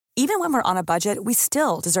Even when we're on a budget, we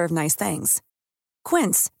still deserve nice things.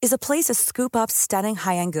 Quince is a place to scoop up stunning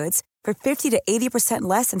high-end goods for 50 to 80%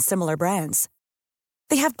 less than similar brands.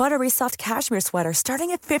 They have buttery soft cashmere sweaters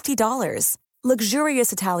starting at $50,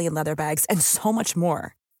 luxurious Italian leather bags, and so much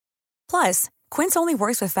more. Plus, Quince only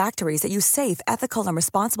works with factories that use safe, ethical, and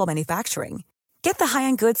responsible manufacturing. Get the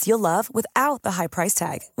high-end goods you'll love without the high price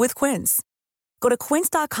tag with Quince. Go to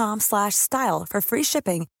quince.com/style for free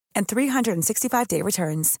shipping and 365-day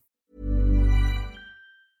returns.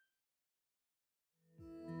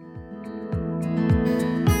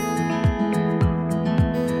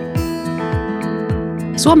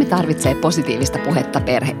 Suomi tarvitsee positiivista puhetta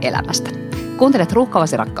perhe-elämästä. Kuuntelet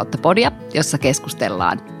Ruuhkavasi rakkautta -podia, jossa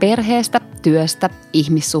keskustellaan perheestä, työstä,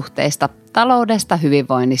 ihmissuhteista, taloudesta,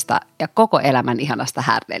 hyvinvoinnista ja koko elämän ihanasta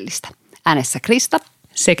härdellistä. Äänessä Krista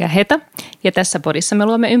sekä Heta, ja tässä podissa me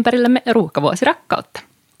luomme ympärillemme ruuhkavuosirakkautta.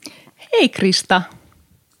 Hei Krista,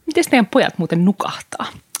 miten teidän pojat muuten nukahtaa?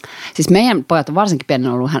 Siis meidän pojat on varsinkin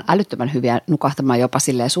pienen ollut ihan älyttömän hyviä nukahtamaan jopa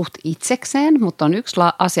silleen suht itsekseen, mutta on yksi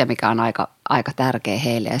asia, mikä on aika tärkeä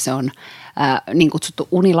heille, ja se on niin kutsuttu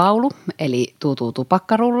unilaulu, eli Tuutuu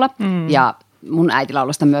tupakkarulla. Ja mun äiti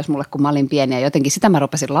lauloi sitä myös mulle, kun mä olin pieni, ja jotenkin sitä mä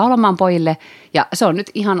rupesin laulamaan pojille, ja se on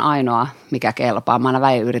nyt ihan ainoa, mikä kelpaa. Mä aina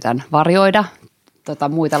välillä yritän varjoida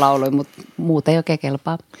muita lauluja, mutta muuta ei oikein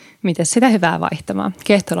kelpaa. Miten sitä hyvää vaihtamaan?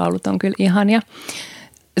 Kehtolaulut on kyllä ihania.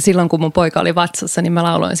 Silloin kun mun poika oli vatsassa, niin mä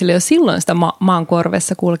lauloin sille jo silloin sitä maan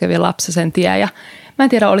korvessa kulkevia lapsasen tie. Ja mä en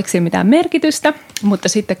tiedä, oliko sillä mitään merkitystä, mutta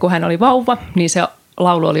sitten kun hän oli vauva, niin se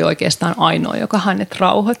laulu oli oikeastaan ainoa, joka hänet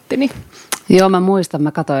rauhoitti. Niin. Joo, mä muistan,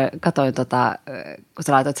 mä katoin kun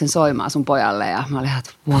sä laitoit sen soimaan sun pojalle ja mä olin ihan,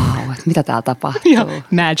 että wow, että mitä täällä tapahtuu. Joo,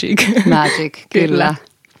 magic. Magic, kyllä.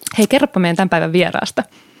 Hei, kerropa meidän tämän päivän vieraasta.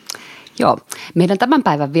 Joo, meidän tämän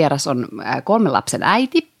päivän vieras on 3 lapsen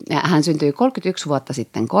äiti. Hän syntyi 31 vuotta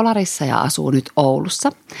sitten Kolarissa ja asuu nyt Oulussa.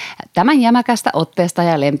 Tämän jämäkästä otteesta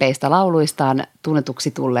ja lempeistä lauluistaan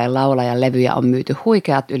tunnetuksi tulleen laulajan levyjä on myyty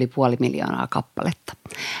huikeat yli 500 000 kappaletta.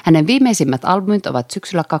 Hänen viimeisimmät albumit ovat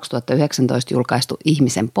syksyllä 2019 julkaistu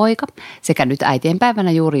Ihmisen poika sekä nyt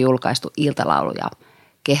äitienpäivänä juuri julkaistu iltalaulu ja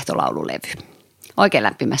kehtolaululevy. Oikein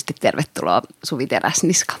lämpimästi tervetuloa Suvi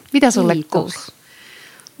Teräsniska. Mitä sulle kuuluu?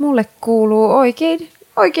 Mulle kuuluu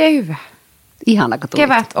oikein hyvä. Ihana, kun tulit.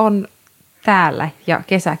 Kevät on täällä ja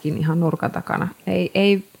kesäkin ihan nurkan takana.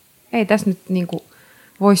 Ei tässä nyt niinku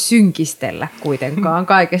voi synkistellä kuitenkaan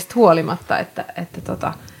kaikesta huolimatta, että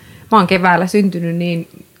mä oon keväällä syntynyt, niin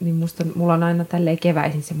mulla on aina tälleen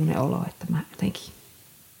keväisin semmoinen olo, että mä jotenkin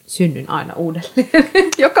synnyn aina uudelleen.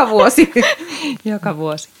 Joka vuosi. Joka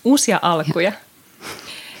vuosi. Uusia alkuja.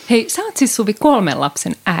 Hei, sä oot siis Suvi 3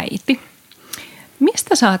 lapsen äiti.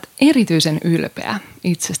 Mistä sä oot erityisen ylpeä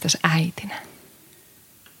itsestäsi äitinä?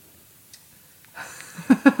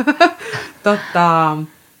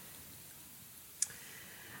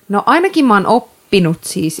 No ainakin mä oon oppinut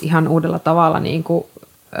siis ihan uudella tavalla niin kuin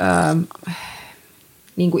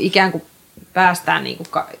ikään kuin päästään niin kuin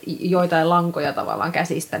joitain lankoja tavallaan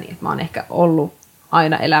käsistä, niin että mä oon ehkä ollut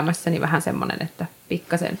aina elämässäni vähän semmoinen, että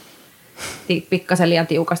pikkasen liian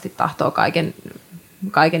tiukasti tahtoo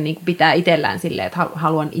kaiken niin kuin pitää itsellään silleen, että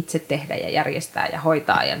haluan itse tehdä ja järjestää ja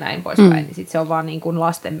hoitaa ja näin poispäin. Niin sitten se on vaan niin kuin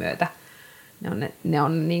lasten myötä. Ne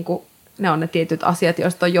on ne tietyt asiat,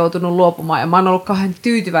 joista on joutunut luopumaan. Ja mä oon ollut kauhean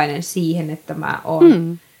tyytyväinen siihen, että mä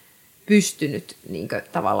oon pystynyt niin kuin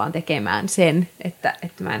tavallaan tekemään sen, että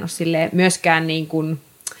mä en ole silleen myöskään niin kuin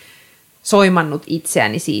soimannut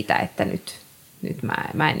itseäni siitä, että nyt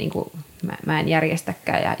mä en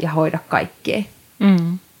järjestäkään ja hoida kaikkea.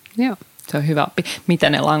 Joo. Se on hyvä oppi. Mitä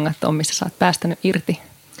ne langat on, missä sä oot päästänyt irti?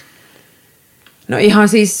 No ihan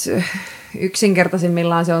siis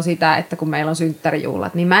yksinkertaisimmillaan se on sitä, että kun meillä on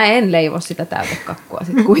synttärijuhlat, niin mä en leivo sitä täytekakkua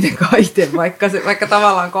sitten kuitenkaan itse, vaikka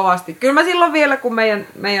tavallaan kovasti. Kyllä mä silloin vielä, kun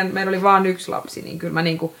meillä oli vaan 1 lapsi, niin kyllä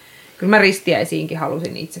mä ristiäisiinkin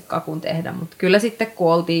halusin itse kakun tehdä. Mutta kyllä sitten,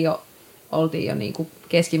 kun oltiin jo niin kuin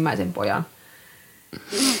keskimmäisen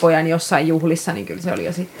pojan jossain juhlissa, niin kyllä se oli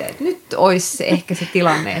jo sitten, että nyt olisi se ehkä se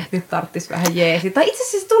tilanne, että nyt tarvitsisi vähän jeesi. Tai itse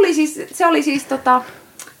asiassa se oli siis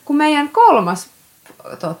kun meidän 3.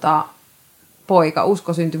 poika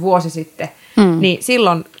Usko syntyi vuosi sitten, niin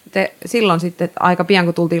silloin sitten aika pian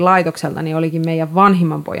kun tultiin laitokselta, niin olikin meidän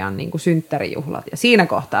vanhimman pojan niin kuin synttärijuhlat. Ja siinä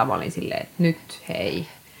kohtaa mä olin silleen, että nyt hei,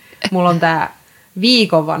 mulla on tää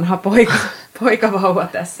viikon vanha poikavauva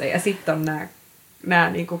tässä ja sitten on nämä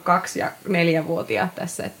niin kuin 2- ja 4-vuotiaat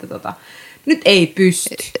tässä, että nyt ei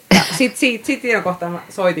pysty. Ja sitten siinä kohtaa mä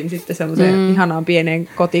soitin sitten semmoiseen ihanaan pieneen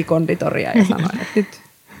kotikonditoria ja sanoin, että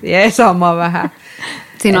sama vähän.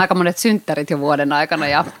 Siinä on aika monet synttärit jo vuoden aikana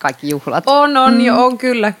ja kaikki juhlat. On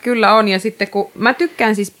kyllä on. Ja sitten kun mä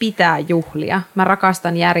tykkään siis pitää juhlia, mä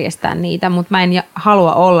rakastan järjestää niitä, mutta mä en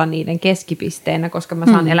halua olla niiden keskipisteenä, koska mä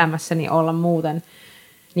saan elämässäni olla muuten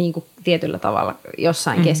niin kuin tietyllä tavalla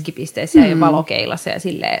jossain keskipisteessä ja valokeilassa ja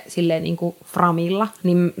silleen niin kuin framilla.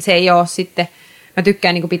 Niin se ei ole sitten, mä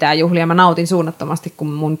tykkään niin kuin pitää juhlia, mä nautin suunnattomasti,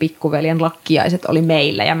 kun mun pikkuveljen lakkiaiset oli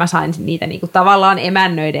meillä ja mä sain niitä niin kuin tavallaan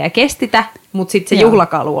emännöidä ja kestitä, mutta sitten se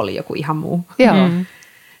juhlakalu oli joku ihan muu.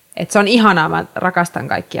 Et se on ihanaa, mä rakastan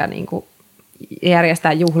kaikkia niin kuin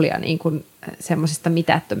järjestää juhlia niin kuin semmoisista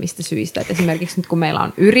mitättömistä syistä. Et esimerkiksi nyt kun meillä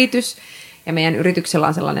on yritys ja meidän yrityksellä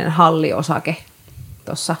on sellainen halliosake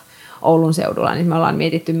tuossa Oulun seudulla, niin me ollaan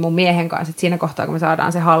mietitty mun miehen kanssa, että siinä kohtaa, kun me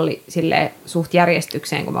saadaan se halli silleen suht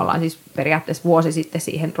järjestykseen, kun me ollaan siis periaatteessa vuosi sitten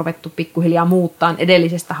siihen ruvettu pikkuhiljaa muuttaan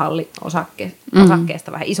edellisestä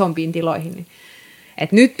halliosakkeesta vähän isompiin tiloihin, niin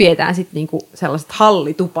että nyt pidetään sitten niinku sellaiset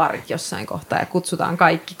hallituparit jossain kohtaa ja kutsutaan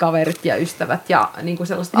kaikki kaverit ja ystävät ja niinku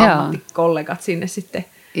sellaiset ammattikollegat sinne sitten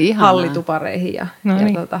hallitupareihin ja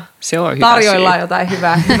se on hyvä tarjoillaan jotain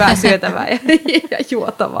hyvää syötävää ja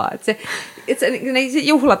juotavaa. Se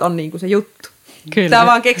juhlat on niinku se juttu. Kyllä. Tämä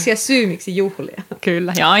vaan keksiä syy, miksi juhlia.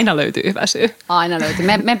 Kyllä, ja aina löytyy hyvä syy. Aina löytyy.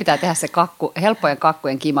 Meidän pitää tehdä se helppojen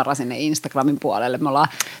kakkujen kimara sinne Instagramin puolelle. Me ollaan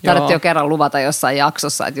tarvittu jo kerran luvata jossain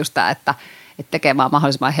jaksossa, että just tämä, että tekemään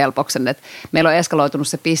mahdollisimman helpoksen. Että meillä on eskaloitunut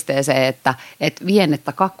se pisteeseen, että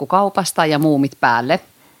viennettä kakkukaupasta ja muumit päälle.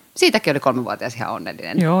 Siitäkin oli 3-vuotias ihan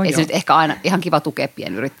onnellinen. Ei se nyt ehkä aina ihan kiva tukea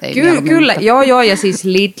pienyrittäjiä. Kyllä. Joo. Ja siis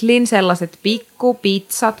Lidlin sellaiset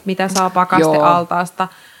pikkupizzat, mitä saa pakastealtaasta.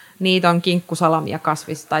 Niitä on kinkkusalami ja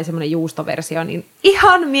kasvis tai semmoinen juustoversio, niin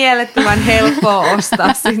ihan mielettömän helppoa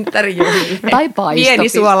ostaa synttärijuhlille. Tai paisto. Pieni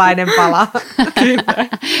suolainen pala. Kyllä.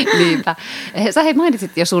 Niinpä. Sä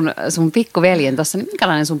mainitsit jo sun pikkuveljen tuossa, niin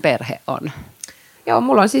minkälainen sun perhe on? Joo,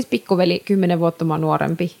 mulla on siis pikkuveli 10 vuotta mua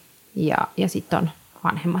nuorempi ja sitten on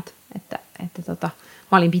vanhemmat. Että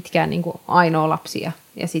mä olin pitkään niin kuin ainoa lapsi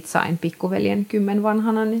ja sitten sain pikkuveljen 10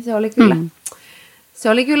 vanhana, niin se oli kyllä... Se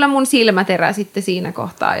oli kyllä mun silmäterä sitten siinä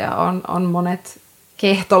kohtaa ja on monet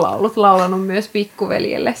kehtolaulut laulanut myös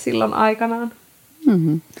pikkuveljelle silloin aikanaan.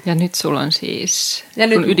 Mm-hmm. Ja nyt sulla on siis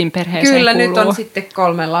sun ydinperheeseen kyllä, kuuluu. Nyt on sitten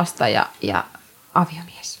 3 lasta ja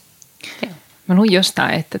aviomies. Mä luin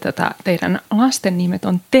jostain, että teidän lasten nimet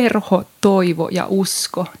on Terho, Toivo ja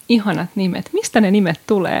Usko. Ihanat nimet. Mistä ne nimet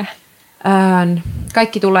tulee?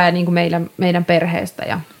 Kaikki tulee niin kuin meidän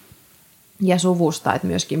perheestä ja suvusta, että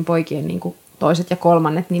myöskin poikien niin kuin toiset ja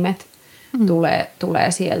kolmannet nimet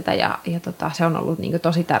tulee sieltä ja se on ollut niin kuin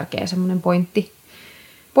tosi tärkeä semmoinen pointti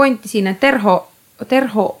siinä.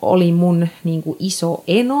 Terho oli mun niin kuin iso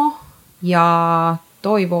eno ja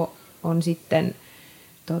Toivo on sitten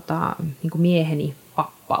niin kuin mieheni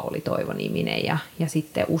pappa oli Toivo-niminen ja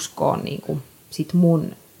sitten Usko on niin kuin sit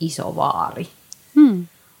mun iso vaari.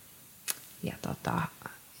 Ja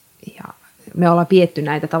me ollaan pietty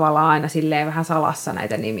näitä tavallaan aina silleen vähän salassa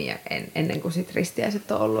näitä nimiä ennen kuin sit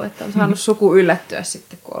ristiäiset on ollut, että on saanut suku yllättyä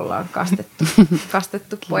sitten, kun ollaan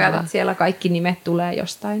kastettu pojat, että siellä kaikki nimet tulee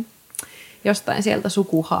jostain sieltä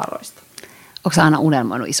sukuhaaroista. Onko sä aina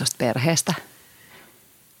unelmoinut isosta perheestä?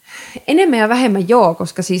 Enemmän ja vähemmän joo,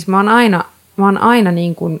 koska siis mä oon aina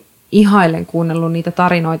niin kuin ihailen kuunnellut niitä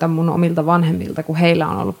tarinoita mun omilta vanhemmilta, kun heillä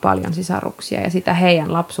on ollut paljon sisaruksia ja sitä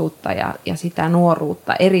heidän lapsuutta ja sitä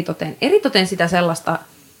nuoruutta. Eritoten sitä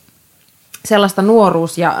sellaista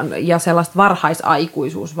nuoruus- ja sellaista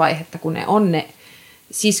varhaisaikuisuusvaihetta, kun ne on ne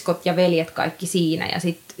siskot ja veljet kaikki siinä ja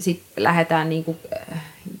sit lähdetään niinku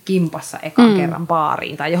kimpassa ekan kerran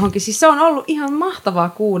baariin tai johonkin. Siis se on ollut ihan mahtavaa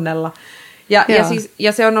kuunnella.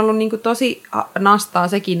 Ja se on ollut niinku tosi nastaa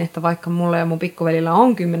sekin, että vaikka mulla ja mun pikkuvelillä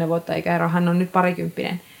on 10 vuotta ikäero, hän on nyt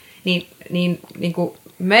 20, niin niinku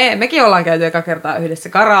mekin ollaan käyty eka kertaa yhdessä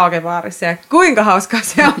karaokebaarissa ja kuinka hauskaa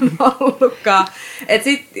se on ollutkaan. Et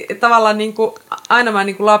sit tavallaan niinku, aina mä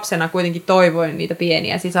niinku lapsena kuitenkin toivoin niitä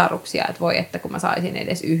pieniä sisaruksia, että voi että kun mä saisin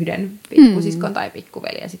edes yhden pikkusiskon tai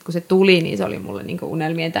pikkuveli. Ja sit kun se tuli, niin se oli mulle niinku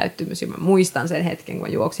unelmien täyttymys. Ja mä muistan sen hetken, kun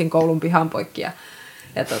mä juoksin koulun pihan poikki ja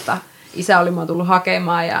isä oli mua tullut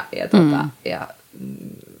hakemaan ja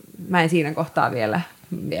mä en siinä kohtaa vielä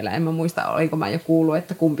en mä muista, oliko mä jo kuullut,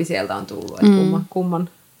 että kumpi sieltä on tullut, että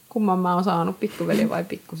kumman mä oon saanut, pikkuveli vai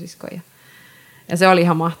pikkusisko. Ja se oli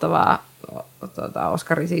ihan mahtavaa.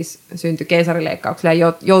 Oskari siis syntyi keisarileikkauksella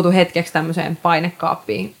ja joutui hetkeksi tämmöiseen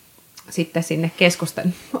painekaappiin sitten sinne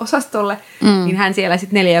keskusten osastolle, niin hän siellä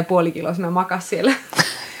sitten 4,5 kilosena makasi siellä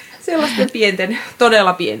sellaisten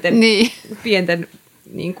todella pienten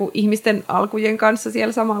niin kuin ihmisten alkujen kanssa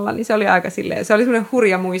siellä samalla, niin se oli aika silleen, se oli semmoinen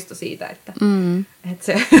hurja muisto siitä, että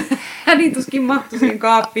se hänen tuskin mahtui siihen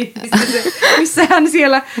kaappiin, missä hän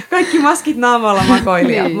siellä kaikki maskit naamalla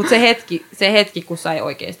makoili. Niin. Mutta se hetki, kun sai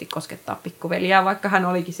oikeasti koskettaa pikkuveliä, vaikka hän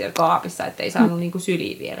olikin siellä kaapissa, ettei saanut niinku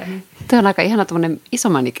syliä vielä. Niin. Tuo on aika ihana tämmöinen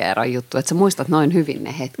isomman ikäeron juttu, että sä muistat noin hyvin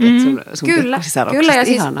ne hetket sun Kyllä,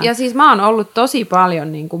 ja siis mä oon ollut tosi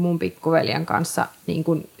paljon niin kuin mun pikkuveljen kanssa niin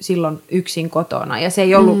kuin silloin yksin kotona, ja se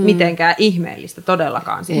ei ollut mitenkään ihmeellistä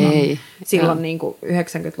todellakaan silloin niin kuin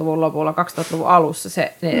 90-luvun lopulla, 2000-luvun alussa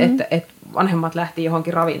se, että vanhemmat lähti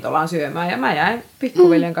johonkin ravintolaan syömään, ja mä jäin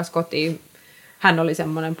pikkuveljen kanssa kotiin. Hän oli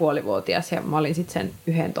semmoinen puolivuotias, ja mä olin sitten sen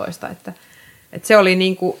 11, että se oli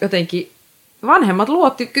niin kuin jotenkin, vanhemmat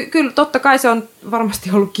luotti, kyllä totta kai se on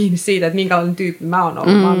varmasti ollut kiinni siitä, että minkälainen tyyppi mä oon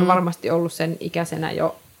ollut. Mä oon varmasti ollut sen ikäisenä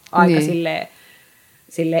jo aika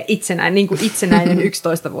silleen itsenäinen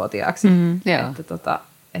 11-vuotiaaksi.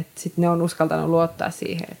 Että sitten ne on uskaltanut luottaa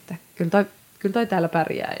siihen, että kyllä toi täällä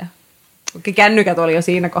pärjää. Ja kännykät oli jo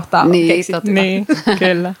siinä kohtaa keksitty. Niin,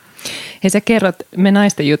 kyllä. Ja sä kerrot me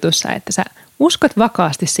naisten jutussa, että sä uskot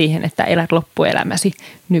vakaasti siihen, että elät loppuelämäsi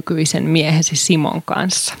nykyisen miehesi Simon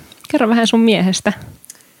kanssa. Kerro vähän sun miehestä.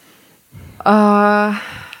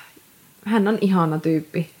 Hän on ihana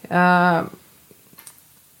tyyppi.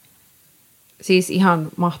 Siis ihan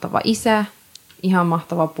mahtava isä, ihan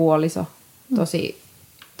mahtava puoliso,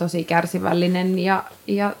 tosi kärsivällinen ja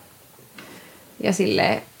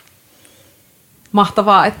silleen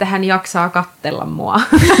mahtavaa, että hän jaksaa katsella mua,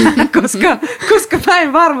 koska mä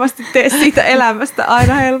en varmasti tee siitä elämästä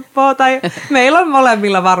aina helppoa. Tai meillä on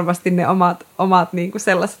molemmilla varmasti ne omat niinku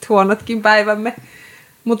sellaiset huonotkin päivämme,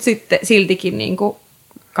 mutta sitten siltikin niinku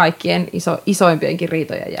kaikkien isoimpienkin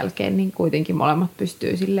riitojen jälkeen niin kuitenkin molemmat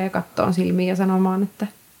pystyy silleen kattoon silmiin ja sanomaan,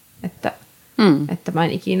 että mä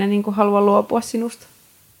en ikinä niinku halua luopua sinusta.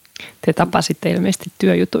 Te tapasitte ilmeisesti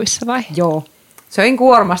työjutuissa vai? Joo. Söin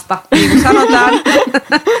kuormasta, niin kuin sanotaan.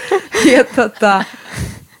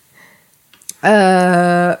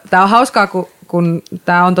 Tämä on hauskaa, kun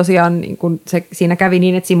tämä on tosiaan, niin kun siinä kävi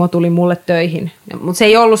niin, että Simo tuli mulle töihin. Mutta se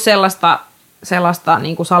ei ollut sellaista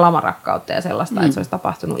niin kuin salamarakkautta ja sellaista, että se olisi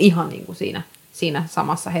tapahtunut ihan niin kuin siinä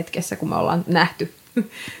samassa hetkessä, kun me ollaan nähty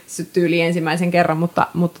tyyli ensimmäisen kerran. Mutta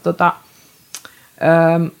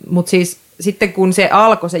siis sitten kun se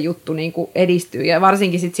alkoi se juttu niin kuin edistyy, ja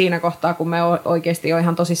varsinkin sit siinä kohtaa, kun me oikeasti jo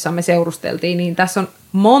ihan tosissaan me seurusteltiin, niin tässä on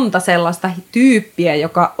monta sellaista tyyppiä,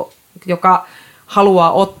 joka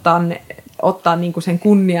haluaa ottaa niin kuin sen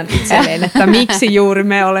kunnian itselleen, että miksi juuri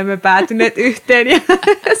me olemme päätyneet yhteen. Ja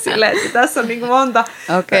sille, että tässä on niin kuin monta.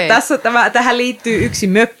 Okay. Tähän liittyy yksi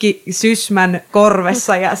mökki Sysmän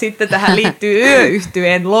korvessa, ja sitten tähän liittyy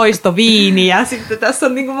yöyhtyeen loistoviini, ja sitten tässä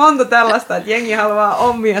on niin kuin monta tällaista, että jengi haluaa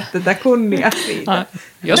ommia tätä kunniaa siitä.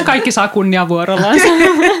 Jos kaikki saa kunniaa vuorollaan.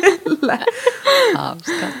 Kyllä.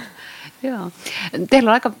 Hauska. Joo.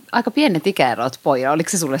 Teillä on aika pienet ikäerot pojilla. Oliko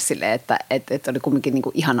se sulle silleen, että oli kumminkin niin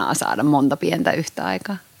kuin ihanaa saada monta pientä yhtä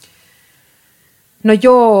aikaa? No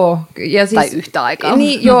joo. Ja siis, tai yhtä aikaa.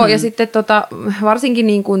 Niin, joo, ja sitten varsinkin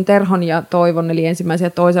niin kuin Terhon ja Toivon, eli ensimmäisen ja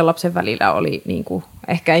toisen lapsen välillä oli niin kuin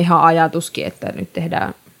ehkä ihan ajatuskin, että nyt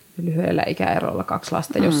tehdään lyhyellä ikäerolla 2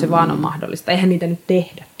 lasta, jos se vaan on mahdollista. Eihän niitä nyt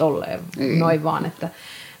tehdä tolleen noin vaan,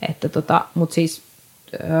 mutta siis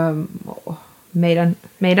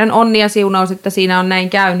meidän onni ja siunaus, että siinä on näin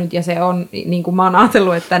käynyt, ja se on, niin kuin mä oon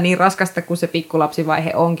ajatellut, että niin raskasta kuin se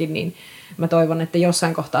pikkulapsivaihe onkin, niin mä toivon, että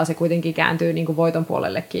jossain kohtaa se kuitenkin kääntyy niin kuin voiton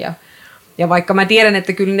puolellekin. Ja vaikka mä tiedän,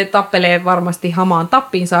 että kyllä ne tappelee varmasti hamaan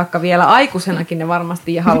tappiin saakka vielä aikuisenakin, ne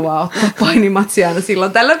varmasti haluaa ottaa painimatsia aina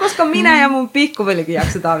silloin tällä, koska minä ja mun pikkuvelikin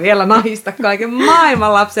jaksetaan vielä nahista kaiken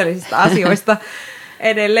maailman lapsellisista asioista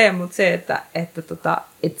edelleen, mutta se, että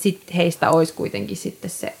sit heistä olisi kuitenkin sitten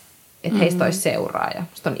se, että heistä olisi seuraa. Ja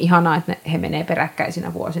musta on ihanaa, että he menee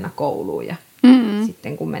peräkkäisinä vuosina kouluun ja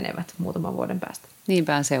sitten kun menevät muutaman vuoden päästä.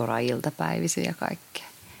 Niinpä seuraa iltapäivisiä ja kaikkea.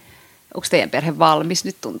 Onko teidän perhe valmis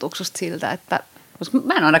nyt? Tuntuuko susta siltä, että koska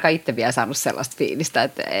mä en ainakaan itse vielä saanut sellaista fiilistä,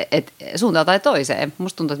 että suuntaan tai toiseen.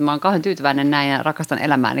 Musta tuntuu, että mä oon kauhean tyytyväinen näin ja rakastan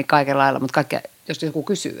elämääni kaikella lailla, mutta jos joku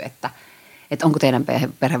kysyy, että onko teidän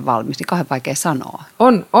perhe valmis, niin kauhean vaikea sanoa.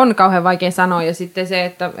 On kauhean vaikea sanoa, ja sitten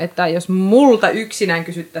se, että jos multa yksinään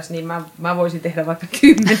kysyttäisiin, niin mä voisin tehdä vaikka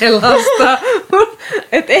 10 lasta.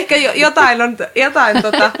 Että ehkä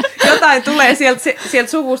jotain tulee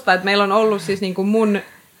sieltä suvusta, että meillä on ollut siis niin kuin mun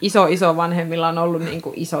isovanhemmilla on ollut niin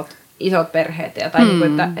kuin isot perheet, tai niin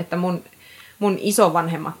kuin, että mun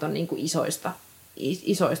isovanhemmat on niin kuin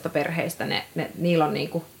isoista perheistä, niillä on niin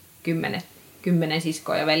kuin 10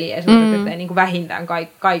 siskoa ja veljeä suurin piirtein niin kuin vähintään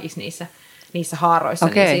kaikissa niissä haaroissa.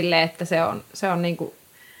 Niin silleen, että se on niin kuin,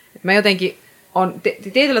 mä jotenkin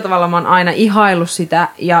tietyllä tavalla mä oon aina ihaillut sitä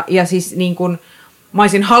ja siis niin kuin, mä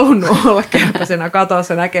olisin halunnut olla kärpäsenä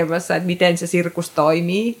katossa näkemässä, että miten se sirkus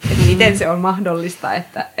toimii, että miten se on mahdollista,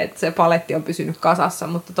 että se paletti on pysynyt kasassa,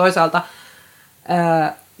 mutta toisaalta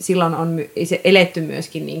silloin on se eletty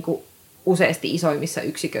myöskin niin kuin useasti isoimmissa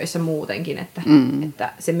yksiköissä muutenkin,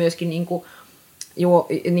 että se myöskin niin kuin,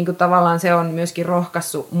 niin kuin tavallaan se on myöskin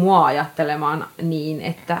rohkaissut mua ajattelemaan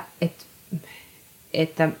niin,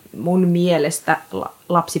 että mun mielestä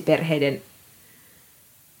lapsiperheiden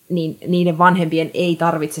niin niiden vanhempien ei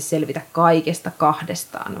tarvitse selvitä kaikesta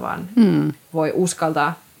kahdestaan, vaan voi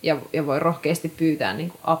uskaltaa ja voi rohkeasti pyytää niin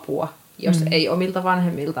kuin apua. Jos ei omilta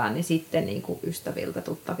vanhemmiltaan, niin sitten niin kuin ystäviltä,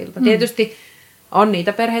 tuttavilta. Tietysti on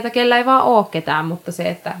niitä perheitä, kellä ei vaan ole ketään, mutta se,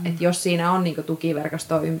 että jos siinä on niin kuin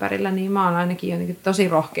tukiverkostoa ympärillä, niin mä oon ainakin jotenkin tosi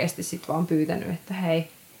rohkeasti sit vaan pyytänyt, että hei,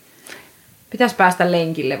 pitäisi päästä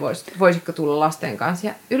lenkille, voisitko tulla lasten kanssa.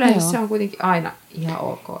 Ja yleensä se on kuitenkin aina ihan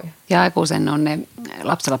ok. Ja aikuisen on ne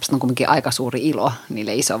lapsenlapset on kuitenkin aika suuri ilo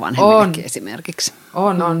niille isovanhemmillekin esimerkiksi.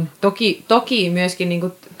 On. Toki myöskin niin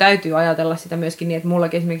kuin, täytyy ajatella sitä myöskin niin, että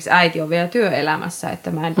mullakin esimerkiksi äiti on vielä työelämässä,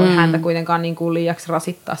 että mä en voi häntä kuitenkaan niin kuin liiaksi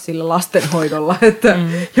rasittaa sillä lastenhoidolla, että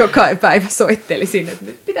joka päivä soittelisin, että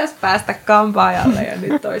nyt pitäisi päästä kampaajalle ja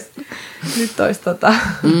nyt olisi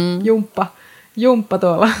jumppa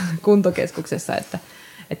tuolla kuntokeskuksessa, että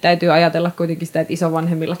täytyy ajatella kuitenkin sitä, että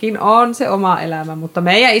isovanhemmillakin on se oma elämä, mutta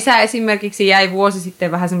meidän isä esimerkiksi jäi vuosi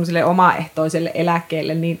sitten vähän semmoiselle omaehtoiselle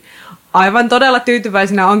eläkkeelle, niin aivan todella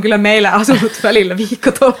tyytyväisenä on kyllä meillä asunut välillä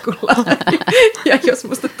viikkotolkulla. Ja jos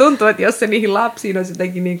musta tuntuu, että jos se niihin lapsiin olisi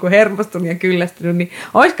jotenkin niin kuin hermostunut ja kyllästynyt, niin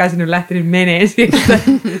olisiko se nyt lähtenyt meneen sieltä?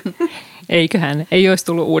 Eiköhän, ei olisi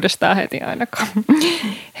tullut uudestaan heti ainakaan.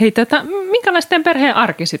 Hei, minkälaisten perheen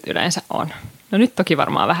arki sitten yleensä on? No nyt toki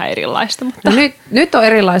varmaan vähän erilaista. Mutta... No nyt on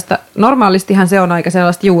erilaista. Normaalistihan se on aika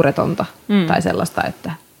sellaista juuretonta tai sellaista,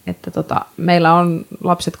 että meillä on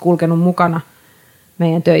lapset kulkenut mukana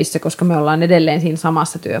meidän töissä, koska me ollaan edelleen siinä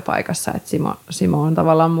samassa työpaikassa. Että Simo on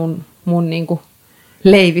tavallaan mun niin kuin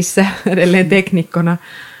leivissä edelleen teknikkona.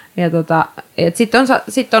 Ja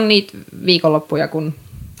sit on niitä viikonloppuja, kun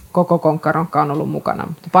koko konkkaronkka on ollut mukana.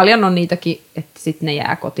 Mutta paljon on niitäkin, että sitten ne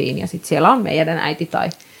jää kotiin ja sitten siellä on meidän äiti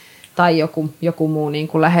tai joku muu niin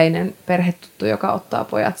kuin läheinen perhetuttu, joka ottaa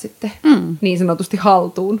pojat sitten niin sanotusti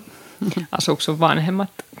haltuun. Asuuko sun vanhemmat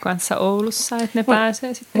kanssa Oulussa, että ne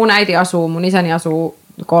pääsee sitten? Mun isäni asuu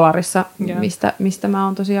Kolarissa, mistä mä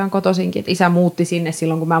oon tosiaan kotoisinkin. Et isä muutti sinne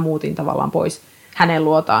silloin, kun mä muutin tavallaan pois hänen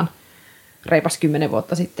luotaan reipas 10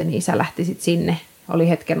 vuotta sitten, niin isä lähti sitten sinne. Oli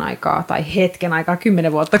hetken aikaa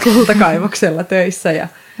 10 vuotta kultakaivoksella töissä ja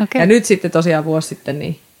nyt sitten tosiaan vuosi sitten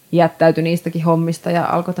niin jättäytyi niistäkin hommista ja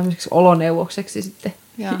alkoi tämmöiseksi oloneuvokseksi sitten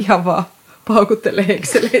ihan vaan paukuttelee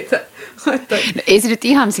Exceleitä. No, ei se nyt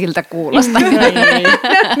ihan siltä kuulosta.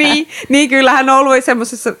 niin, kyllä hän on ollut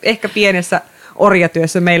semmoisessa ehkä pienessä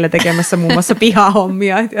orjatyössä meillä tekemässä muun muassa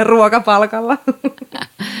pihahommia ja ruokapalkalla.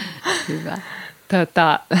 Hyvä.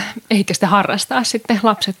 Eikö sitä harrastaa sitten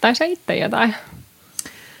lapset tai sä itse jotain?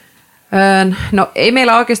 No ei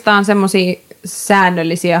meillä oikeastaan semmoisia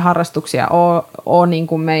säännöllisiä harrastuksia ole niin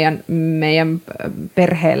kuin meidän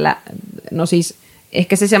perheellä. No siis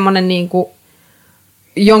ehkä se semmoinen niin kuin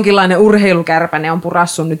jonkinlainen urheilukärpäne on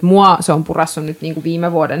purassut nyt mua. Se on purassut nyt niin kuin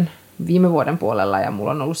viime vuoden puolella ja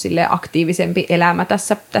mulla on ollut silleen aktiivisempi elämä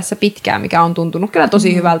tässä pitkään, mikä on tuntunut kyllä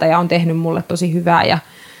tosi hyvältä ja on tehnyt mulle tosi hyvää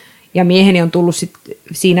ja mieheni on tullut sit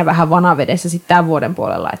siinä vähän vanavedessä sit tämän vuoden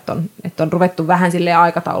puolella, että on ruvettu vähän silleen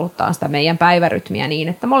aikatauluttaa sitä meidän päivärytmiä niin,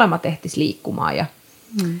 että molemmat ehtis liikkumaan.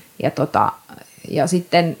 Ja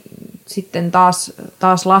sitten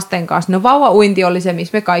taas lasten kanssa. No vauvauinti oli se,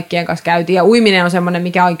 missä me kaikkien kanssa käytiin. Ja uiminen on semmoinen,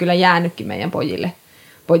 mikä on kyllä jäänytkin meidän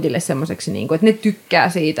pojille semmoiseksi, niin kuin, että ne tykkää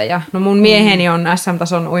siitä. Ja no mun mieheni on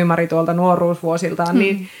SM-tason uimari tuolta nuoruusvuosiltaan,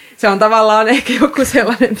 niin se on tavallaan ehkä joku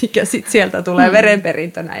sellainen, mikä sit sieltä tulee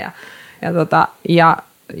verenperintönä.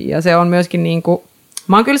 Ja se on myöskin niin kuin,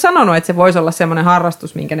 mä oon kyllä sanonut, että se voisi olla semmoinen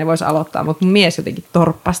harrastus, minkä ne vois aloittaa, mutta mun mies jotenkin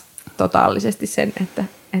torppasi totaalisesti sen,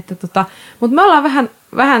 mutta me ollaan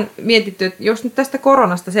vähän mietitty, että jos nyt tästä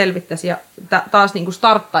koronasta selvittäisiin ja taas niin kuin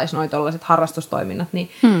starttaisi noi tollaiset harrastustoiminnat, niin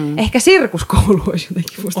ehkä sirkuskoulu olisi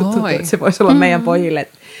jotenkin, musta tuntuu, että se voisi olla meidän pojille.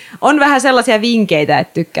 On vähän sellaisia vinkeitä,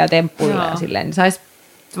 että tykkää temppuilla ja silleen, niin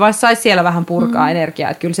sais siellä vähän purkaa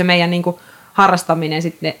energiaa, että kyllä se meidän niin kuin harrastaminen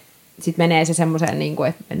sitten menee se semmoiseen, niin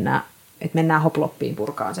kuin, että mennään hoploppiin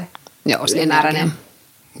purkaan se ylimääräinen.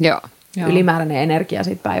 Joo. ylimääräinen energia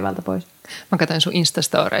siitä päivältä pois. Mä katsoin sun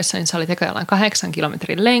Instastoreissa, niin sä olit eka jollain 8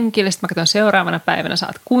 kilometrin lenkille. Sitten mä katsoin seuraavana päivänä, sä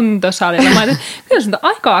oot kuntosalilla. Mä ajattelin, kyllä sun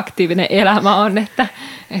aika aktiivinen elämä on. Että...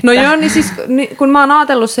 No joo, niin siis kun mä oon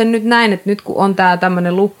ajatellut sen nyt näin, että nyt kun on tää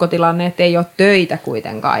tämmönen lukkotilanne, että ei ole töitä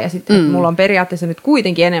kuitenkaan. Ja sitten mulla on periaatteessa nyt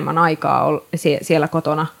kuitenkin enemmän aikaa siellä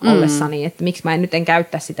kotona ollessani. Että miksi mä en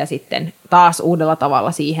käyttä sitä sitten taas uudella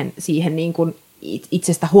tavalla siihen niin kuin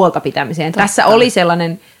itsestä huolta pitämiseen. Totta. Tässä oli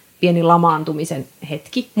sellainen pieni lamaantumisen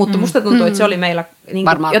hetki, mutta musta tuntuu, että se oli meillä niin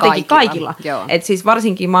kuin jotenkin kaikilla. Et siis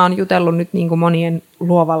varsinkin mä oon jutellut nyt niin kuin monien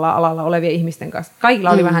luovalla alalla olevien ihmisten kanssa.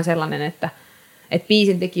 Kaikilla oli vähän sellainen, että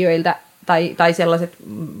biisintekijöiltä tai sellaiset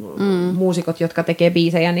muusikot, jotka tekee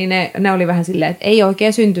biisejä, niin ne oli vähän silleen, että ei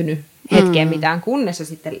oikein syntynyt hetkeen mitään, kunnes se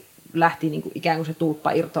sitten lähti niin kuin ikään kuin se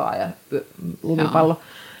tulppa irtoaa ja lumipallo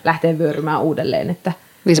lähtee vyörymään uudelleen, että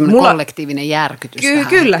niin semmoinen kollektiivinen järkytys.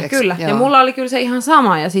 Kyllä. Ja mulla oli kyllä se ihan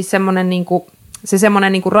sama. Ja siis semmoinen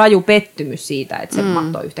niinku raju pettymys siitä, että se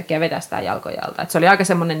mahtoi yhtäkkiä vetästää jalkojalta. Että se oli aika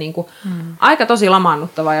semmoinen aika tosi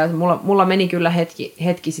lamaannuttava. Ja mulla meni kyllä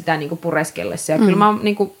hetki sitä niinku pureskellessa. Ja kyllä mä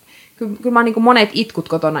oon monet itkut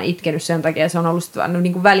kotona itkenyt sen takia. Se on ollut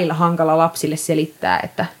niinku välillä hankala lapsille selittää,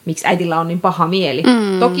 että miksi äitillä on niin paha mieli.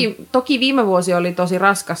 Toki viime vuosi oli tosi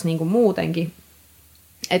raskas niinku muutenkin.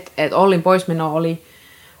 Että Ollin poismeno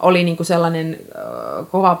oli niinku sellainen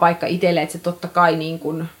kova paikka itselle, että se totta kai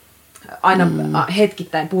niinku aina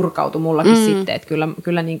hetkittäin purkautui mullakin sitten, että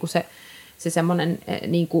kyllä niinku se semmoinen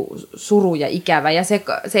niinku suru ja ikävä, ja se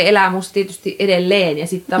elää musta tietysti edelleen, ja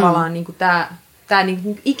sitten tavallaan niinku tää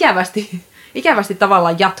niinku ikävästi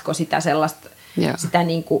tavallaan jatko sitä sellaista, sitä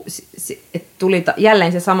niinku, että tuli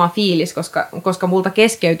jälleen se sama fiilis, koska multa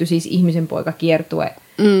keskeytyi siis ihmisen poika -kiertue,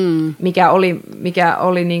 mikä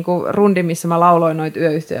oli niinku rundi, missä mä lauloin noita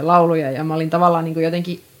yöyhtyjen lauluja, ja mä olin tavallaan niinku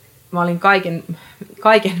jotenkin, mä olin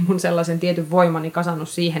kaiken mun sellaisen tietyn voimani kasannut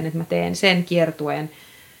siihen, että mä teen sen kiertueen,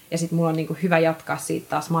 ja sitten mulla on niinku hyvä jatkaa siitä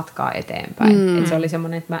taas matkaa eteenpäin. Et se oli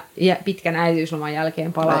semmoinen, että mä pitkän äitiysloman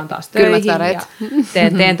jälkeen palaan taas töihin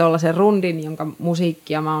ja teen tuollaisen rundin, jonka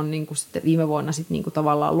musiikkia mä oon niinku sitten viime vuonna sit niinku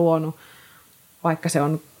tavallaan luonut, vaikka se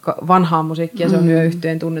on vanhaa musiikkia, se on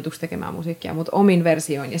yöyhtyeen tunnetuksi tekemään musiikkia, mutta omin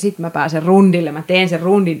versioin. Ja sitten mä pääsen rundille, mä teen sen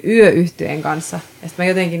rundin yöyhtyeen kanssa. Ja sitten mä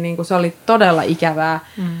jotenkin, niinku, se oli todella ikävää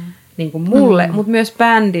niinku mulle, mutta myös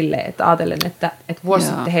bändille. Että ajattelen, että vuosi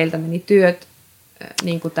sitten heiltä meni työt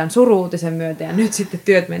niinku tämän suru-uutisen myötä, ja nyt sitten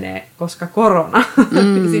työt menee, koska korona.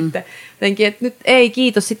 Sitten jotenkin, että nyt ei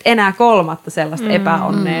kiitos sitten enää kolmatta sellaista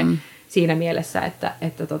epäonnea. Siinä mielessä, että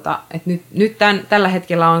nyt tällä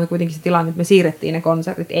hetkellä on kuitenkin se tilanne, että me siirrettiin ne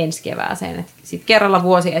konsertit ensi kevääseen. Sitten kerralla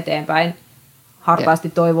vuosi eteenpäin hartaasti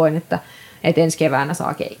toivoin, että ensi keväänä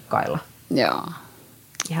saa keikkailla. Joo.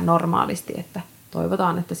 Ihan normaalisti, että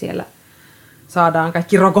toivotaan, että siellä saadaan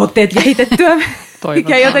kaikki rokotteet kehitettyä,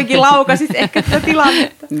 mikä jotenkin laukaisisi ehkä tätä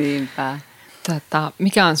tilannetta. Niinpä.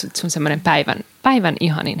 Mikä on sun semmoinen päivän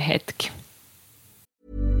ihanin hetki?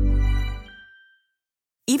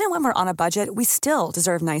 Even when we're on a budget, we still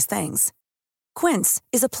deserve nice things. Quince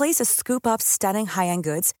is a place to scoop up stunning high-end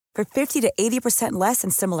goods for 50 to 80% less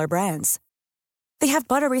than similar brands. They have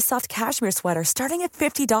buttery soft cashmere sweaters starting at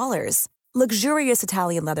 $50, luxurious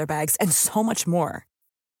Italian leather bags, and so much more.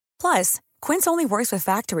 Plus, Quince only works with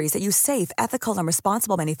factories that use safe, ethical, and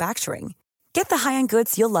responsible manufacturing. Get the high-end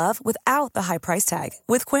goods you'll love without the high price tag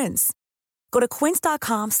with Quince. Go to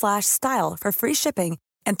quince.com/style for free shipping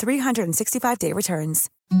and 365-day returns.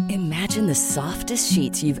 Imagine the softest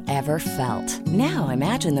sheets you've ever felt. Now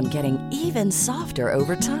imagine them getting even softer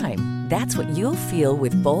over time. That's what you'll feel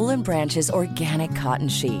with Boll & Branch's organic cotton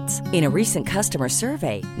sheets. In a recent customer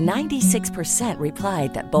survey, 96%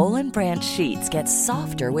 replied that Boll & Branch sheets get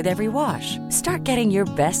softer with every wash. Start getting your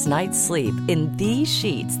best night's sleep in these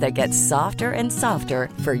sheets that get softer and softer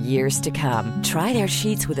for years to come. Try their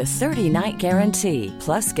sheets with a 30-night guarantee.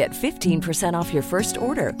 Plus, get 15% off your first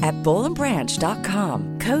order at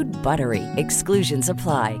bollandbranch.com. Code BUTTERY. Exclusions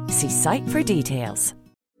apply. See site for details.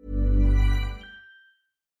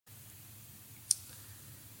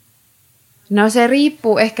 No se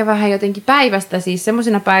riippuu ehkä vähän jotenkin päivästä. Siis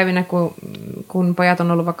semmoisina päivinä, kun pojat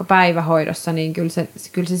on ollut vaikka päivähoidossa, niin kyllä se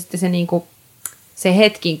sitten se, niinku, se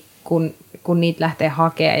hetki, kun niitä lähtee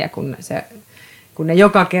hakemaan ja kun ne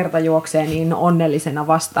joka kerta juoksee niin onnellisena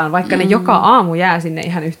vastaan. Vaikka ne joka aamu jää sinne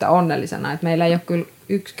ihan yhtä onnellisena. Et meillä ei ole kyllä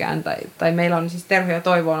yksikään, tai meillä on siis Terho ja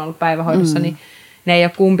Toivo on ollut päivähoidossa, niin ne ei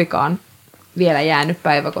ole kumpikaan vielä jäänyt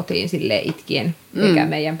päiväkotiin silleen itkien eikä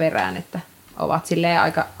meidän perään, että ovat silleen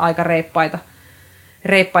aika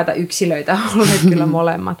reippaita yksilöitä olleet kyllä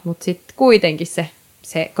molemmat, mutta sitten kuitenkin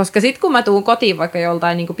koska sitten kun mä tuun kotiin vaikka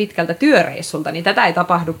joltain niin kuin pitkältä työreissulta, niin tätä ei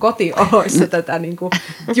tapahdu kotioloissa, tätä niin kuin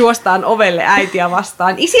juostaan ovelle äitiä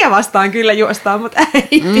vastaan. Isiä vastaan kyllä juostaan, mutta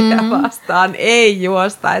äitiä vastaan ei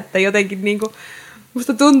juosta. Että jotenkin niin kuin,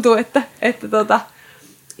 musta tuntuu, että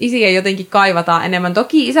isiä jotenkin kaivataan enemmän.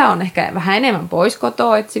 Toki isä on ehkä vähän enemmän pois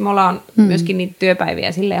kotoa, että Simolla on myöskin niitä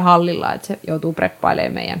työpäiviä silleen hallilla, että se joutuu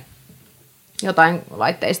preppailemaan meidän jotain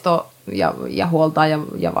laitteistoa ja huoltaa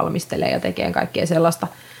ja valmistelee ja tekee kaikkea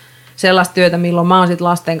sellaista työtä, milloin mä oon sit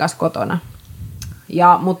lasten kanssa kotona.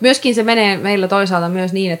 Mutta myöskin se menee meillä toisaalta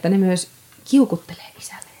myös niin, että ne myös kiukuttelee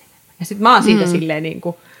isälle enemmän. Ja sitten mä oon siitä silleen niin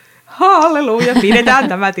kuin, halleluja, pidetään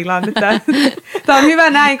tämä tilanne. Tämä on hyvä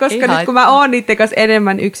näin, koska nyt kun mä oon niiden kanssa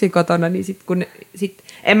enemmän yksin kotona, niin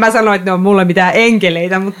en mä sano, että ne on mulle mitään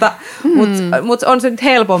enkeleitä, mutta on se nyt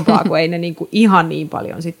helpompaa, kun ei ne niinku ihan niin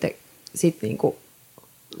paljon sitten niinku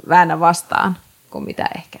väännä vastaan kuin mitä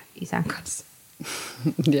ehkä isän kanssa.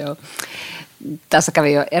 Joo. Tässä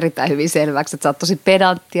kävi jo erittäin hyvin selväksi, että sä oot tosi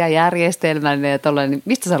pedanttia, järjestelmällinen ja tollainen. Niin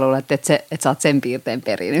mistä sä luulet, että sä oot sen piirteen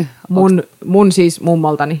perinyt? Mun siis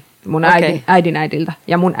mummoltani, mun äidin äidiltä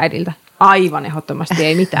ja mun äidiltä aivan ehdottomasti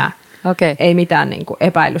ei mitään. Okay. Ei mitään niin kuin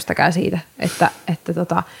epäilystäkään siitä, että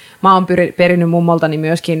mä oon perinyt mummoltani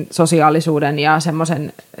myöskin sosiaalisuuden ja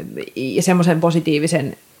semmoisen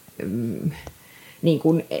positiivisen niin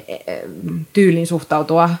kuin, tyylin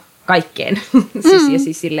suhtautua kaikkeen.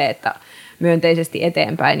 siis silleen, että myönteisesti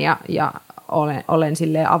eteenpäin ja olen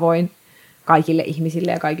silleen avoin kaikille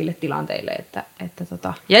ihmisille ja kaikille tilanteille.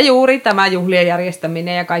 Ja juuri tämä juhlien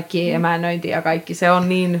järjestäminen ja kaikki emännöinti ja kaikki, se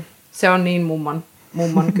on niin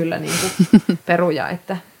mummon kyllä niin kuin peruja,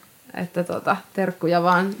 että terkkuja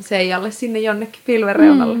vaan Seijalle sinne jonnekin pilven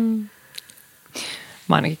reunalle.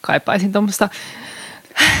 Mä ainakin kaipaisin tuommoista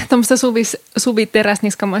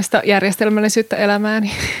suviteräsniskamaista järjestelmällisyyttä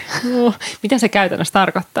elämääni. Mitä se käytännössä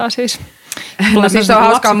tarkoittaa siis? No siis se on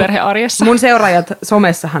hauskaa. Lapsiperhearjessa. Mun seuraajat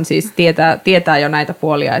somessahan siis tietää jo näitä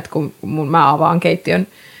puolia, että kun mä avaan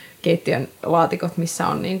keittiön laatikot, missä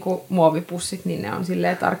on niinku muovipussit, niin ne on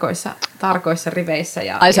silleen tarkoissa riveissä.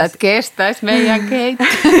 Ai sä et kestäis meidän keittiö.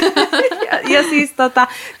 ja siis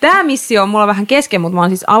tämä missio on mulla vähän kesken, mutta mä oon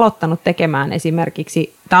siis aloittanut tekemään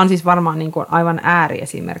esimerkiksi, tää on siis varmaan niinku aivan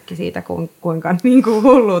ääriesimerkki siitä, kuinka niinku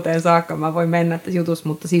hulluuteen saakka mä voin mennä tässä jutussa,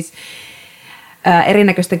 mutta siis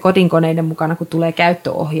erinäköisten kodinkoneiden mukana, kun tulee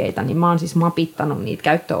käyttöohjeita, niin mä oon siis mapittanut niitä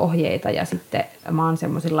käyttöohjeita ja sitten mä oon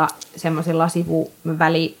semmoisilla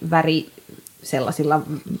sivuväri sellaisilla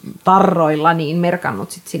tarroilla niin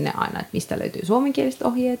merkannut sit sinne aina, että mistä löytyy suomenkieliset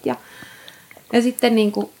ohjeet ja sitten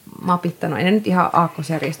niin kuin mapittanut, ei ne nyt ihan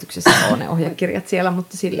aakkosjärjestyksessä ole ne ohjekirjat siellä,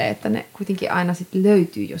 mutta silleen, että ne kuitenkin aina sitten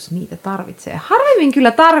löytyy, jos niitä tarvitsee. Harvemmin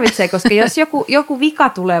kyllä tarvitsee, koska jos joku vika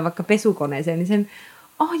tulee vaikka pesukoneeseen, niin sen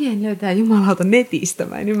ohjeen löytää jumalauta netistä.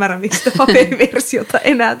 Mä en ymmärrä, miksi sitä paperiversiota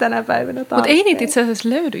enää tänä päivänä tarvitsee. Mutta ei niitä itse asiassa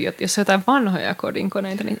löydy, jos on jotain vanhoja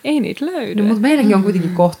kodinkoneita, niin ei niitä löydy. No, mutta meilläkin on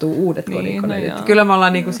kuitenkin kohtuu uudet kodinkoneet. No, kyllä me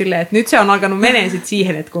ollaan niinku silleen, että nyt se on alkanut menee sit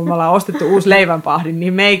siihen, että kun me ollaan ostettu uusi leivänpahdin,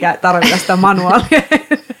 niin me eikä tarvita sitä manuaalia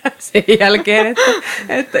sen jälkeen,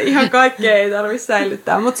 että ihan kaikkea ei tarvitse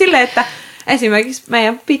säilyttää. Mutta silleen, että esimerkiksi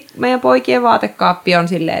meidän poikien vaatekaappi on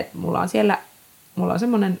silleen, että mulla on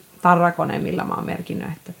semmoinen tarrakone, millä mä oon merkinnyt,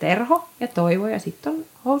 että Terho ja Toivo ja sitten on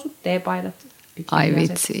housut, teepaidat,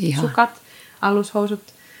 sukat, alushousut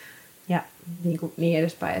ja niin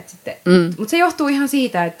edespäin. Mutta se johtuu ihan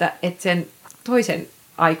siitä, että sen toisen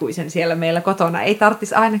aikuisen siellä meillä kotona ei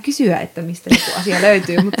tarvitsisi aina kysyä, että mistä joku asia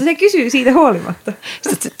löytyy, mutta se kysyy siitä huolimatta.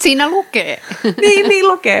 Siinä lukee. niin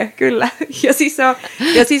lukee, kyllä. Ja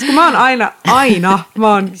siis kun mä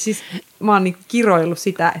oon mä oon niinku kiroillut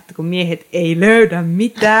sitä, että kun miehet ei löydä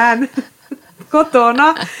mitään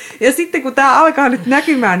kotona. Ja sitten kun tää alkaa nyt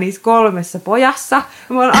näkymään niissä 3 pojassa,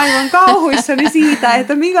 mä oon aivan kauhuissani siitä,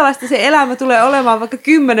 että minkälaista se elämä tulee olemaan vaikka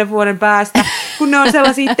 10 vuoden päästä, kun ne on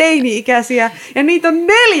sellaisia teini-ikäisiä. Ja niitä on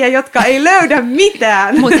 4, jotka ei löydä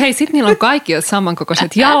mitään. Mutta hei, sit niillä on kaikki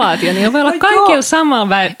samankokoiset jalat ja niillä voi olla kaikilla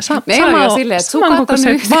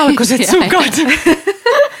samankokoiset valkoiset sukat.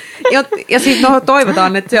 Ja sitten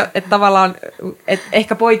toivotaan, että tavallaan, että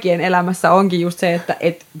ehkä poikien elämässä onkin just se,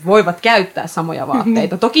 että voivat käyttää samoja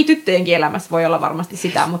vaatteita. Toki tyttöjenkin elämässä voi olla varmasti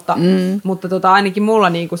sitä, mutta ainakin mulla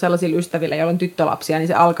niinku sellaisilla ystävillä, joilla on tyttölapsia, niin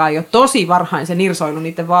se alkaa jo tosi varhain se nirsoilu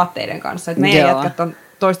niiden vaatteiden kanssa. Et meidän jätkät on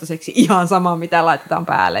toistaiseksi ihan sama, mitä laitetaan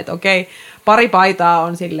päälle. Että okei, pari paitaa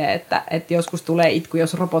on silleen, että joskus tulee itku,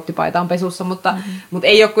 jos robottipaita on pesussa, mutta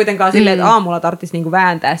ei ole kuitenkaan silleen, että aamulla tarvitsisi niinku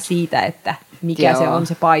vääntää siitä, että mikä se on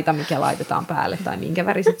se paita, mikä laitetaan päälle, tai minkä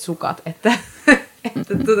väriset sukat.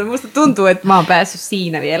 Musta tuntuu, että mä oon päässyt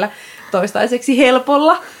siinä vielä toistaiseksi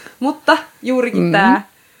helpolla, Mutta juurikin tämä,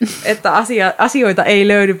 että asioita ei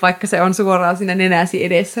löydy, vaikka se on suoraan siinä nenäsi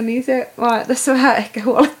edessä, niin se vaan tässä vähän ehkä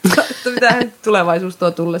huolettaa, että mitä tulevaisuus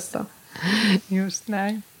tuo tullessaan. Just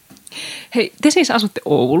näin. Hei, te siis asutte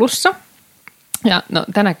Oulussa. Ja no,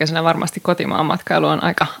 tänä kesänä varmasti kotimaan matkailu on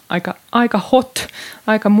aika hot,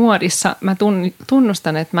 aika muodissa. Mä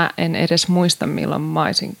tunnustan, että mä en edes muista, milloin mä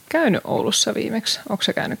olisin käynyt Oulussa viimeksi. Onko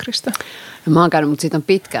sä käynyt, Krista? No, mä oon käynyt, mutta siitä on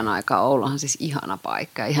pitkän aikaa. Ouluhan siis ihana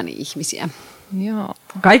paikka ja ihania ihmisiä. Joo.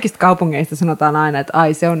 Kaikista kaupungeista sanotaan aina, että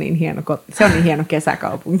ai se on niin hieno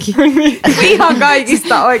kesäkaupunki. Ihan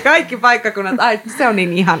kaikista, kaikki paikkakunnat, ai se on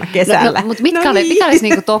niin ihana kesällä. No, mutta mitkä olisi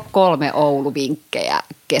niinku top 3 Oulu-vinkkejä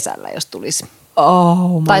kesällä, jos tulisi?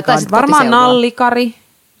 Oh my God. Varmaan Nallikari,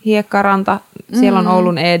 Hiekkaranta, siellä on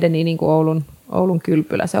Oulun Edeni, niin kuin Oulun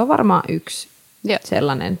kylpylä. Se on varmaan yksi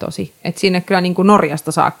sellainen tosi. Että sinne kyllä niin kuin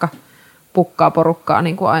Norjasta saakka pukkaa porukkaa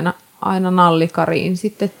niin kuin aina Nallikariin.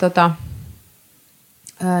 Sitten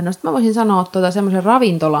no sitten mä voisin sanoa semmoisen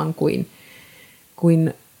ravintolan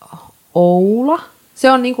kuin Oula.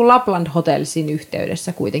 Se on niin kuin Lapland Hotelsin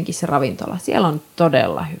yhteydessä kuitenkin se ravintola. Siellä on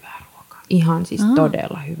todella hyvää ruokaa. Ihan siis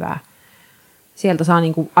todella hyvää. Sieltä saa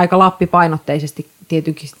niin kuin aika lappipainotteisesti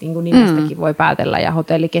tietenkin niin kuin nimestäkin voi päätellä ja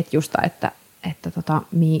hotelliketjusta, että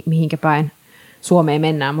mihinkä päin Suomeen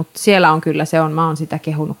mennään. Mutta siellä on kyllä, mä oon sitä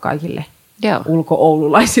kehunut kaikille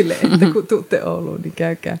ulko-oululaisille, että kun tuutte Ouluun, niin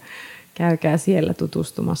käykää siellä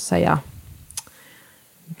tutustumassa. Ja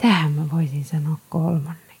mitähän mä voisin sanoa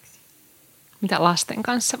kolmanneksi? Mitä lasten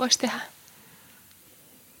kanssa voisi tehdä?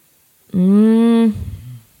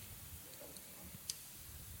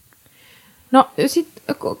 No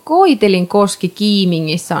sitten Koitelin koski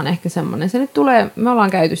Kiimingissä on ehkä semmoinen. Se nyt tulee, me ollaan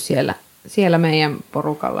käyty siellä meidän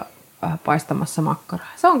porukalla paistamassa makkaraa.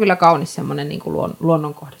 Se on kyllä kaunis semmoinen niin kuin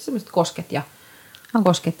luonnonkohde. Semmoiset kosket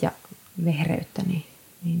ja vehreyttä.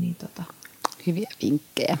 Hyviä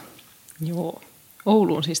vinkkejä. Joo.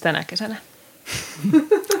 Ouluun siis tänä kesänä.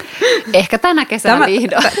 Ehkä tänä kesänä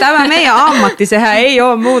vihdoin. Tämä meidän ammatti, sehän ei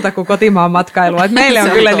ole muuta kuin kotimaan matkailua. Et meille on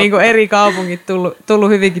kyllä niinku eri kaupungit tullut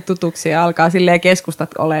hyvinkin tutuksi ja alkaa silleen keskustat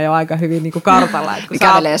olemaan jo aika hyvin niinku kartalla. Kun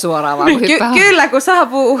kävelee suoraan vaan kun hyppää. Kyllä, kun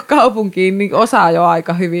saapuu kaupunkiin, niin osaa jo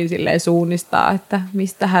aika hyvin silleen suunnistaa, että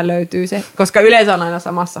mistähän löytyy se. Koska yleensä on aina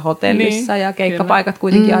samassa hotellissa ja keikkapaikat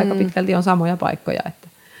kuitenkin aika pitkälti on samoja paikkoja.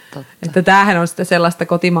 Että tämähän on sitten sellaista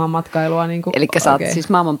kotimaan matkailua. Niin eli sä oot siis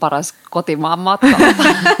maailman paras kotimaan matkailu.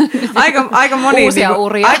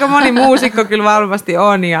 aika moni muusikko kyllä varmasti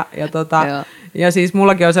on. Ja siis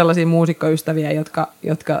mullakin on sellaisia muusikkoystäviä,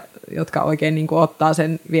 jotka oikein niin kuin ottaa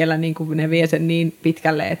sen vielä, niin kuin ne vie sen niin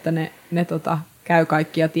pitkälle, että ne käy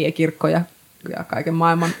kaikkia tiekirkkoja ja kaiken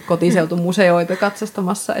maailman kotiseutumuseoita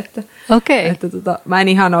katsastamassa. Että mä en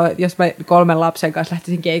ihan ole, jos mä 3 lapsen kanssa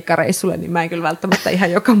lähtisin keikkareissulle, niin mä en kyllä välttämättä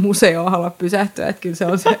ihan joka museo halua pysähtyä. Että kyllä se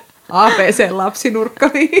on se ABC-lapsinurkka,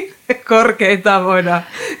 niin korkeintaan voidaan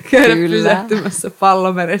käydä pysähtymässä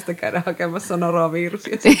Pallomerestä, käydä hakemassa norovirus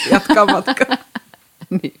ja sitten jatkaa matkaa.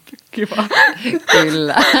 Niin, kiva.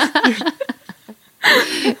 Kyllä.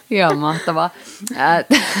 Joo, mahtavaa.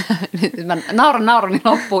 Nyt mä nauran niin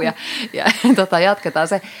loppuun ja jatketaan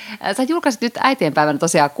se. Sä julkaisit nyt äitienpäivänä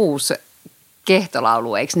tosiaan 6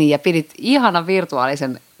 kehtolaulua, eikö niin? Ja pidit ihanan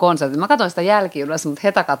virtuaalisen konsertin. Mä katsoin sitä jälkijunassa, mutta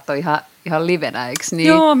Heta katsoi ihan livenä, eikö niin?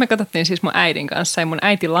 Joo, me katsottiin siis mun äidin kanssa ja mun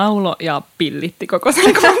äiti laulo ja pillitti koko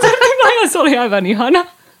sen konsertin. Se oli aivan ihana.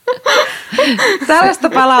 Tällaista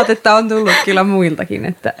palautetta on tullut kyllä muiltakin,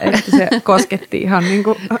 että se kosketti ihan niin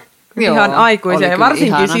kuin ihan aikuiseen. Varsinkin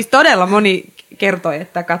ihana. Siis todella moni kertoi,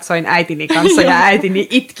 että katsoin äitini kanssa ja äitini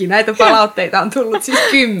itki. Näitä palautteita on tullut siis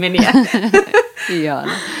 10.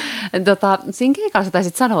 Ihana. Siinä keikalla sä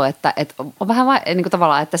taisit sanoa, että on vähän niin kuin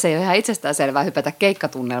tavallaan, että se ei ole ihan itsestäänselvää hypätä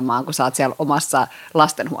keikkatunnelmaan, kun sä oot siellä omassa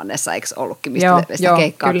lastenhuoneessa, eikö ollutkin, mistä sitä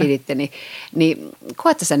keikkaa kyllä piditte. Niin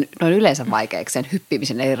koet sä sen noin yleensä vaikeaksi sen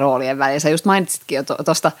hyppimisen eri roolien välillä? Sä just mainitsitkin jo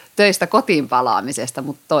tuosta töistä kotiin palaamisesta,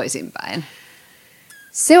 mutta toisinpäin.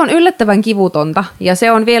 Se on yllättävän kivutonta ja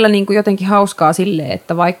se on vielä niin kuin jotenkin hauskaa silleen,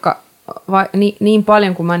 että vaikka niin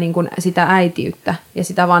paljon kuin mä niin kuin sitä äitiyttä ja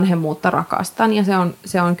sitä vanhemmuutta rakastan ja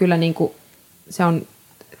se on kyllä niin kuin, se on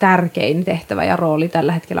tärkein tehtävä ja rooli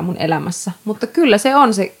tällä hetkellä mun elämässä. Mutta kyllä se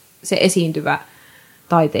on se esiintyvä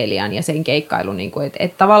taiteilijan ja sen keikkailu, niin kuin,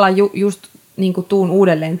 että tavallaan just niin kuin tuun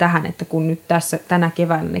uudelleen tähän, että kun nyt tänä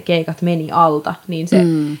keväänä ne keikat meni alta, niin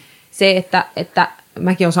se että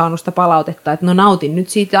mäkin olen saanut sitä palautetta, että no nautin nyt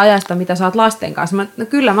siitä ajasta, mitä sä oot lasten kanssa.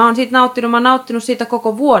 Kyllä mä oon siitä nauttinut, mä oon nauttinut siitä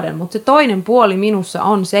koko vuoden, mutta se toinen puoli minussa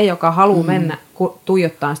on se, joka haluaa mennä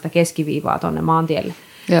tuijottaa sitä keskiviivaa tonne maantielle.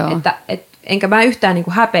 Enkä mä yhtään niin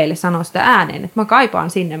kuin häpeille sanoa sitä ääneen, että mä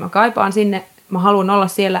kaipaan sinne, mä haluan olla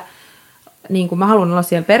siellä niin kuin mä haluan olla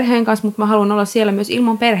siellä perheen kanssa, mutta mä haluan olla siellä myös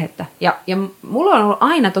ilman perhettä. Ja mulla on ollut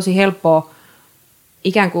aina tosi helppoa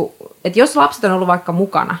ikään kuin, että jos lapset on ollut vaikka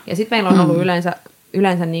mukana, ja sitten meillä on ollut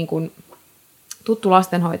yleensä niin kuin tuttu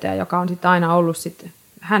lastenhoitaja, joka on sitten aina ollut sitten,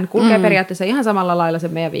 hän kulkee periaatteessa ihan samalla lailla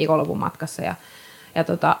sen meidän viikonlopun matkassa.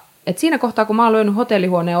 Et siinä kohtaa, kun mä oon lyönyt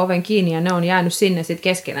hotellihuoneen oven kiinni ja ne on jäänyt sinne sitten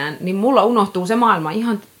keskenään, niin mulla unohtuu se maailma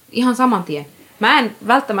ihan saman tien. Mä en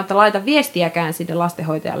välttämättä laita viestiäkään sinne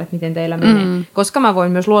lastenhoitajalle, että miten teillä menee, koska mä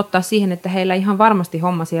voin myös luottaa siihen, että heillä ihan varmasti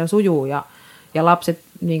homma siellä sujuu ja lapset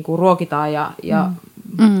niin kuin ruokitaan ja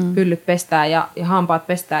pyllyt pestään ja hampaat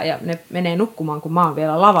pestään ja ne menee nukkumaan, kun mä oon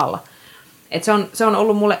vielä lavalla. Et se on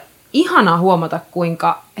ollut mulle ihanaa huomata,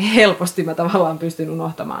 kuinka helposti mä tavallaan pystyn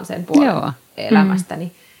unohtamaan sen puolen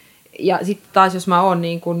elämästäni. Ja sitten taas, jos mä oon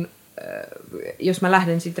niin kun, jos mä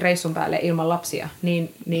lähden sitten reissun päälle ilman lapsia,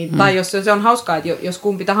 tai jos se on hauskaa, että jos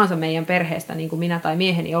kumpi tahansa meidän perheestä, niin kuin minä tai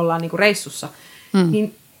mieheni, ollaan niin kuin reissussa,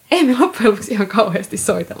 niin ei me loppujen lopuksi ihan kauheasti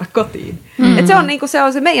soitella kotiin. Et se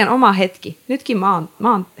on se meidän oma hetki. Nytkin mä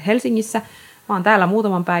oon Helsingissä, mä oon täällä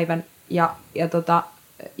muutaman päivän ja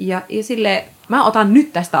silleen, mä otan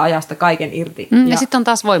nyt tästä ajasta kaiken irti. Ja sitten on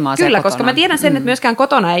taas voimaa kyllä, se koska kotona. mä tiedän sen, että myöskään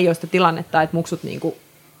kotona ei ole sitä tilannetta, että muksut niinku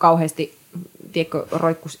kauheasti, tiedätkö,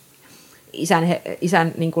 roikkus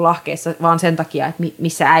isän niinku lahkeessa vaan sen takia, että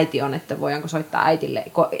missä äiti on, että voidaanko soittaa äitille.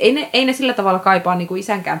 Ei ne sillä tavalla kaipaa niinku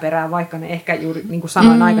isänkään perään, vaikka ne ehkä juuri, niin kuin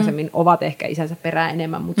sanoin aikaisemmin, ovat ehkä isänsä perään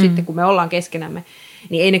enemmän, mutta sitten kun me ollaan keskenämme,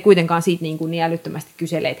 niin ei ne kuitenkaan siitä niin älyttömästi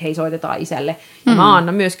kysele, että hei, soitetaan isälle. Ja mä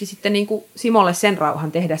annan myöskin sitten niin kuin Simolle sen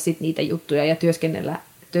rauhan tehdä sit niitä juttuja ja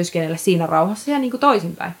työskennellä siinä rauhassa ja niin kuin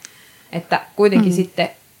toisinpäin. Että kuitenkin sitten,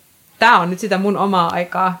 tää on nyt sitä mun omaa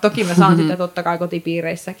aikaa. Toki mä saan sitä totta kai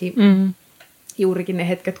kotipiireissäkin juurikin ne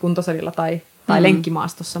hetket kuntosalilla tai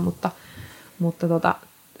lenkkimaastossa, mutta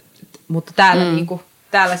täällä niinku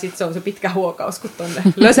täällä sitten se on se pitkä huokaus, kun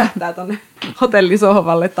lösähtää tonne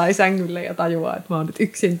hotellisohvalle tai sängylle ja tajuaa, että mä oon nyt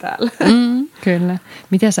yksin täällä. Kyllä.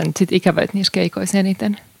 Mitä sä nyt sitten ikävöit niissä keikoissa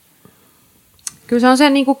eniten? Kyllä se on se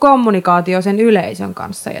niin kuin kommunikaatio sen yleisön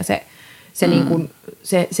kanssa ja niin kuin,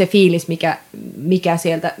 se fiilis, mikä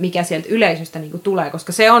sieltä yleisöstä niin kuin tulee,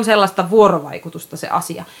 koska se on sellaista vuorovaikutusta se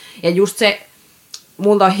asia. Ja just se,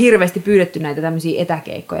 multa on hirveästi pyydetty näitä tämmöisiä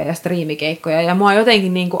etäkeikkoja ja striimikeikkoja, ja mua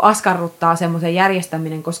jotenkin niin kuin askarruttaa semmoisen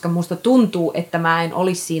järjestäminen, koska musta tuntuu, että mä en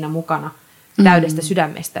olisi siinä mukana täydestä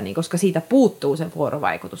sydämestäni, koska siitä puuttuu se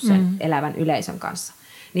vuorovaikutus sen elävän yleisön kanssa.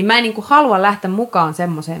 Niin mä en niin kuin halua lähteä mukaan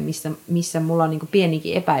semmoiseen, missä mulla on niin kuin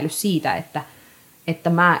pienikin epäilys siitä, että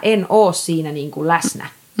mä en oo siinä niin kuin läsnä,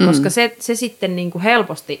 koska se sitten niin kuin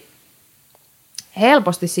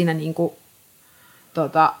helposti siinä niin kuin,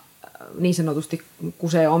 niin sanotusti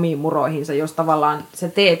kusee omiin muroihinsa, jos tavallaan sä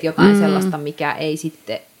teet jotain sellaista, mikä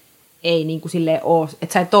ei niin kuin silleen ole,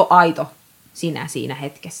 että sä et ole aito sinä siinä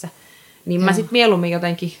hetkessä. Niin mä sitten mieluummin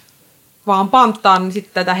jotenkin vaan panttaan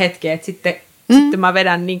sitten tätä hetkeä, että sitten mä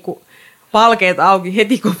vedän niin kuin palkeet auki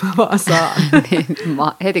heti, kun mä vaan saan.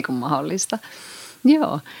 Heti, kun mahdollista.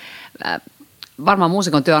 Joo. Varmaan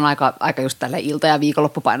muusikon työ on aika just tälle ilta- ja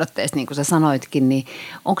viikonloppupainotteista, niin kuin sä sanoitkin, niin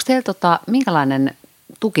onko teillä minkälainen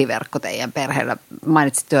tukiverkko teidän perheellä?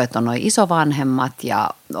 Mainitsit työ, että on noin isovanhemmat ja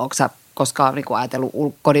onko sä koskaan niin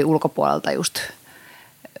ajatellut kodin ulkopuolelta just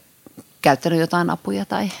käyttänyt jotain apuja?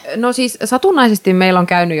 Tai? No siis satunnaisesti meillä on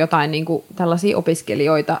käynyt jotain niin kuin tällaisia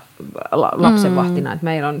opiskelijoita lapsenvahtina. Että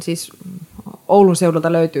meillä on siis Oulun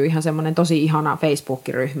seudulta löytyy ihan semmoinen tosi ihana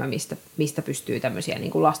Facebook-ryhmä, mistä pystyy tämmöisiä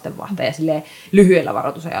niin kuin lastenvahteja silleen lyhyellä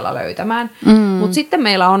varoitusajalla löytämään. Mutta sitten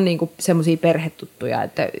meillä on niin kuin semmoisia perhetuttuja,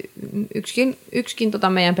 että yksikin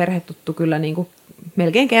meidän perhetuttu kyllä niin kuin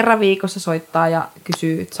melkein kerran viikossa soittaa ja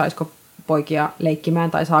kysyy, että saisiko poikia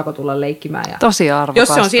leikkimään tai saako tulla leikkimään. Ja tosi arvokasta.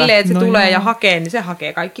 jos se on silleen, että se tulee ja hakee, niin se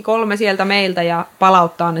hakee kaikki 3 sieltä meiltä ja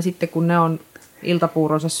palauttaa ne sitten, kun ne on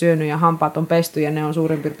iltapuuronsa syönyt ja hampaat on pesty ja ne on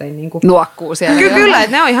suurin piirtein niin kuin nuokkuu siellä. Kyllä,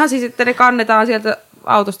 että ne on ihan siis, että ne kannetaan sieltä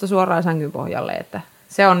autosta suoraan sängyn pohjalle, että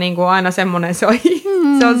se on niin kuin aina semmoinen, se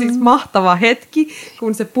on siis mahtava hetki,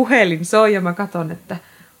 kun se puhelin soi ja mä katson, että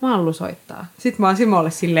Mallu soittaa. Sitten mä oon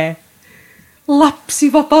Simolle silleen,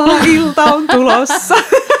 lapsivapaa ilta on tulossa.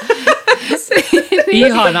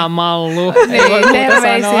 Ihana Mallu.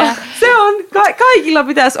 Terveisiä. Se on, kaikilla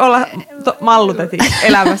pitäisi olla Mallutäti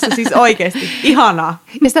elämässä, siis oikeasti ihanaa.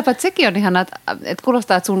 Ja sitäpä, että sekin on ihanaa, että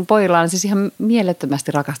kuulostaa, että sun pojilla on siis ihan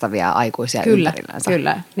mielettömästi rakastavia aikuisia ympärillänsä.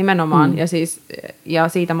 Kyllä, nimenomaan. Ja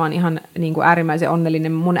siitä mä oon ihan niin kuin äärimmäisen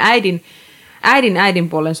onnellinen. Mun äidin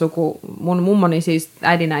puolen suku, mun mummoni siis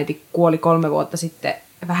äidinäiti kuoli 3 vuotta sitten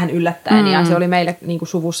vähän yllättäen ja se oli meille niin kuin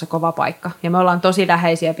suvussa kova paikka. Ja me ollaan tosi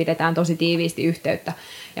läheisiä, pidetään tosi tiiviisti yhteyttä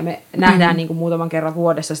ja me nähdään niin kuin muutaman kerran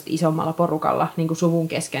vuodessa sit isommalla porukalla niin kuin suvun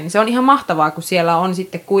kesken. Niin se on ihan mahtavaa, kun siellä on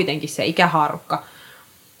sitten kuitenkin se ikähaarukka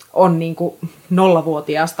on niin kuin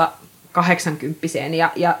 0-vuotiaasta 80-vuotiaaseen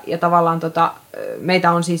ja tavallaan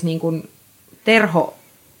meitä on siis niin kuin Terho,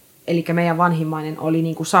 eli meidän vanhimmainen oli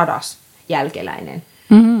niin kuin 100 jälkeläinen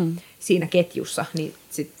siinä ketjussa, niin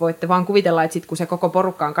sit voitte vaan kuvitella, että sit kun se koko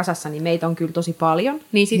porukka on kasassa, niin meitä on kyllä tosi paljon,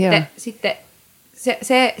 niin sitten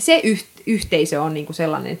se yhteisö on niin kuin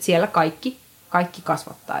sellainen, että siellä kaikki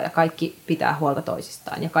kasvattaa ja kaikki pitää huolta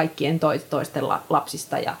toisistaan ja kaikkien toisten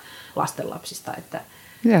lapsista ja lastenlapsista, että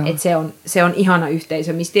se on ihana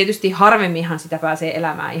yhteisö, missä tietysti harvemminhan sitä pääsee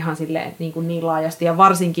elämään ihan silleen niin laajasti ja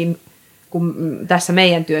varsinkin kun tässä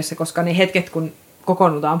meidän työssä, koska ne hetket, kun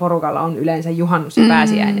kokoonnutaan porukalla, on yleensä juhannus ja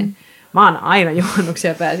pääsiäinen. Mä oon aina juhannuksen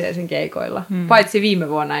ja pääsiäisen keikoilla. Paitsi viime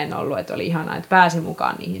vuonna en ollut, että oli ihanaa, että pääsin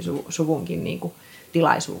mukaan niihin suvunkin niin kuin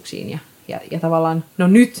tilaisuuksiin. Ja tavallaan, no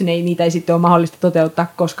nyt niitä ei sitten ole mahdollista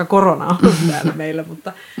toteuttaa, koska korona on täällä meillä,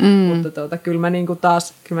 mutta kyllä mä niin kuin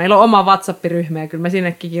taas, kyllä meillä on oma WhatsApp-ryhmä ja kyllä me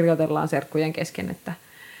sinnekin kirjoitellaan serkkujen kesken, että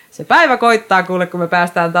se päivä koittaa kuule, kun me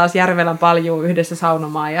päästään taas Järvelän paljuun yhdessä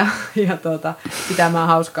saunomaan ja pitämään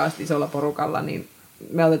hauskaa isolla porukalla, niin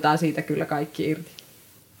me otetaan siitä kyllä kaikki irti.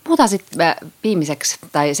 Puhutaan sitten viimeiseksi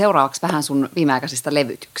tai seuraavaksi vähän sun viimeaikaisista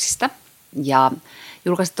levytyksistä. Ja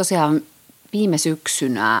julkaisit tosiaan viime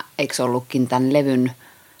syksynä, eikö se ollutkin tämän levyn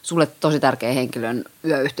sulle tosi tärkeä henkilön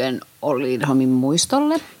Yöyhtyeen Olli Lindholmin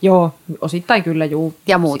muistolle? Joo, osittain kyllä juu.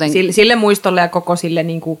 Ja muuten. Sille muistolle ja koko sille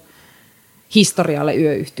niin kuin historialle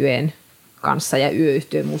Yöyhtyeen kanssa ja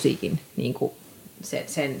Yöyhtyeen musiikin niin kuin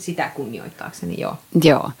sitä kunnioittaakseni, joo.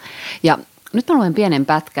 Joo, ja nyt mä luen pienen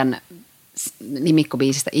pätkän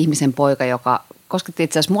nimikkobiisistä Ihmisen poika, joka kosketti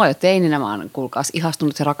itse asiassa mua jo teininä. Mä oon kuulkaas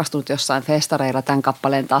ihastunut ja rakastunut jossain festareilla tämän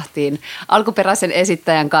kappaleen tahtiin alkuperäisen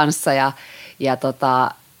esittäjän kanssa ja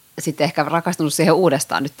sitten ehkä rakastunut siihen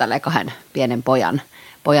uudestaan nyt tälleen 2 pienen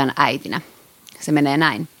pojan äitinä. Se menee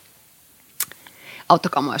näin.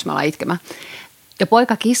 Auttakaa mua, jos mä alan itkemään. Ja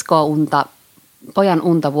poika kiskoo pojan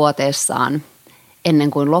unta vuoteessaan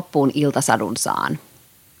ennen kuin loppuun iltasadun saan.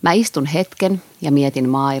 Mä istun hetken ja mietin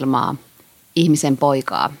maailmaa. Ihmisen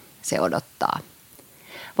poikaa se odottaa.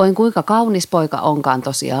 Voin kuinka kaunis poika onkaan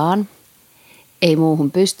tosiaan. Ei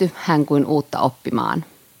muuhun pysty hän kuin uutta oppimaan.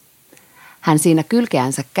 Hän siinä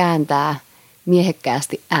kylkeänsä kääntää,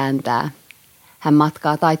 miehekkäästi ääntää. Hän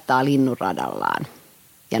matkaa taittaa linnunradallaan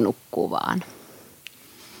ja nukkuu vaan.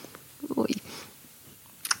 Ui.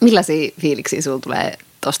 Millaisia fiiliksiä sinulla tulee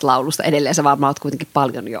tuosta laulusta edelleen? Sä varmaan olet kuitenkin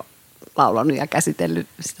paljon jo laulanut ja käsitellyt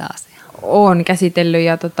sitä asiaa. Olen käsitellyt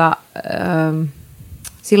ja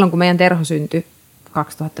silloin kun meidän Terho syntyi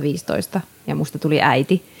 2015 ja musta tuli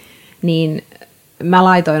äiti, niin mä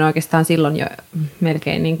laitoin oikeastaan silloin jo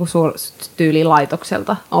melkein niin kuin tyyliin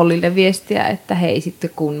laitokselta Ollille viestiä, että hei sitten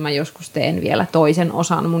kun mä joskus teen vielä toisen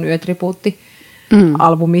osan mun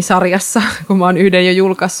Yötribuutti-albumisarjassa, kun mä oon yhden jo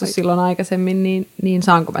julkaissut silloin aikaisemmin, niin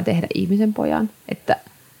saanko mä tehdä Ihmisen pojan,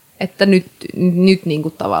 että nyt niin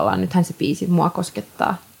kuin tavallaan, nythän se biisi mua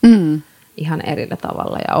koskettaa ihan erillä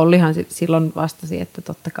tavalla. Ja Ollihan silloin vastasi, että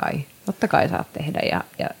totta kai saat tehdä.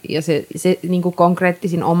 Ja se niin kuin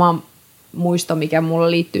konkreettisin oma muisto, mikä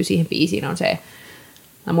mulla liittyy siihen biisiin, on se,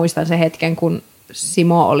 mä muistan sen hetken, kun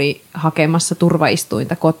Simo oli hakemassa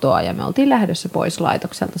turvaistuinta kotoa ja me oltiin lähdössä pois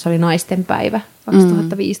laitokselta. Se oli naistenpäivä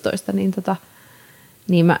 2015,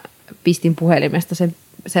 niin mä pistin puhelimesta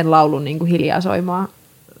sen laulun niin kuin hiljaa soimaan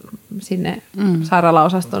sinne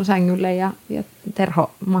sairaalaosaston sängylle ja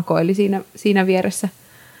Terho makoili siinä vieressä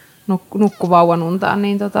nukkuvauvan untaan,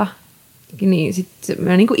 niin sitten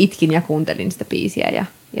mä niin kuin itkin ja kuuntelin sitä biisiä ja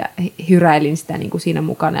hyräilin sitä niin kuin siinä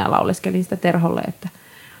mukana ja lauleskelin sitä Terholle, että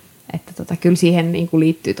kyllä siihen niin kuin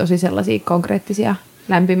liittyy tosi sellaisia konkreettisia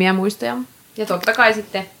lämpimiä muistoja. Ja totta kai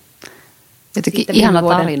sitten jotenkin ihana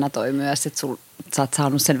tarina toi myös, että sä oot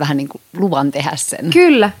saanut sen vähän niin kuin luvan tehdä sen.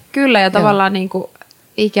 Kyllä ja tavallaan niin kuin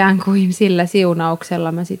ikään kuin sillä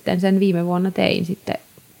siunauksella mä sitten sen viime vuonna tein sitten.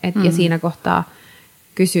 Ja siinä kohtaa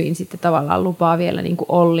kysyin sitten tavallaan lupaa vielä niin kuin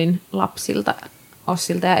Ollin lapsilta,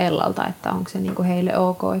 Ossilta ja Ellalta, että onko se niin kuin heille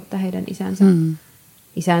ok, että heidän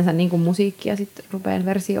isänsä niin kuin musiikkia sitten rupean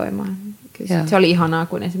versioimaan. Kyllä se oli ihanaa,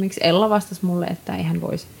 kun esimerkiksi Ella vastasi mulle, että ei hän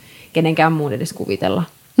voisi kenenkään muun edes kuvitella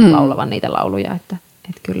laulavan niitä lauluja, että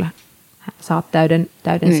kyllä saat täyden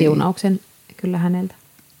siunauksen kyllä häneltä.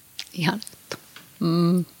 Ihan juttu.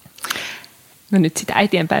 No nyt sitä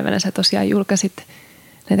äitienpäivänä sä tosiaan julkaisit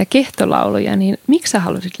näitä kehtolauluja, niin miksi sä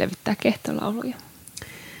halusit levittää kehtolauluja?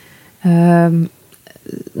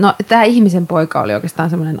 no tämä ihmisen poika oli oikeastaan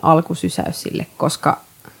semmoinen alkusysäys sille,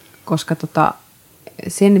 koska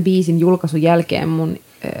sen biisin julkaisun jälkeen mun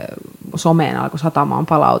someen alkoi satamaan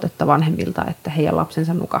palautetta vanhemmilta, että heidän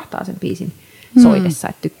lapsensa nukahtaa sen biisin soidessa,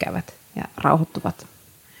 että tykkäävät ja rauhoittuvat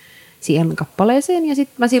siihen kappaleeseen. Ja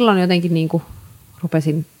sitten mä silloin jotenkin niin kuin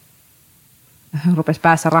rupesi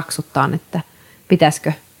päässä raksuttaan, että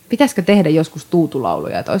pitäisikö tehdä joskus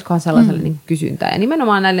tuutulauluja, että olisikohan sellaiselle niin kuin kysyntää. Ja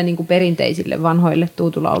nimenomaan näille niin kuin perinteisille vanhoille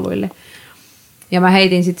tuutulauluille. Ja mä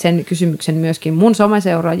heitin sitten sen kysymyksen myöskin mun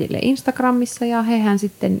someseuraajille Instagramissa ja hehän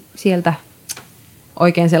sitten sieltä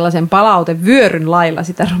oikein sellaisen palautevyöryn lailla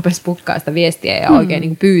sitä rupesi pukkaa sitä viestiä ja oikein niin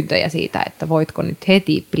kuin pyyntöjä siitä, että voitko nyt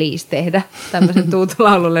heti please tehdä tämmöisen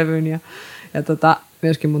tuutulaululevyn. Ja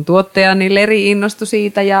myöskin mun tuottajani Leri innostui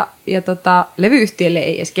siitä ja levyyhtiölle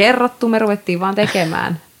ei edes kerrottu, me ruvettiin vaan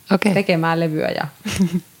tekemään levyä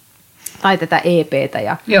tai tätä EPtä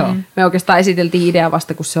ja me oikeastaan esiteltiin idea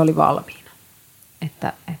vasta, kun se oli valmiina.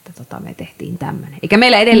 Että me tehtiin tämmöinen. Eikä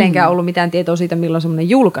meillä edelleenkään ollut mitään tietoa siitä, milloin semmoinen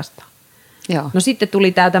julkaistaan. Joo. No sitten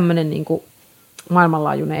tuli tämä tämmöinen niin kuin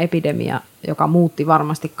maailmanlaajuinen epidemia, joka muutti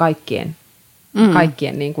varmasti kaikkien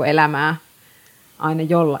niin kuin elämää aina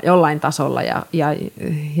jollain tasolla ja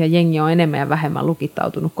jengi on enemmän ja vähemmän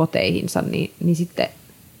lukittautunut koteihinsa, niin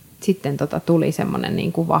sitten tuli semmoinen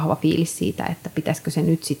niin kuin vahva fiilis siitä, että pitäisikö se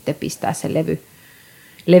nyt sitten pistää se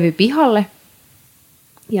levy pihalle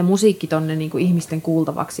ja musiikki tonne niin kuin ihmisten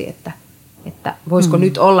kuultavaksi, että voisiko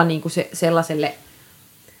nyt olla niin kuin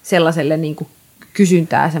sellaiselle niin kuin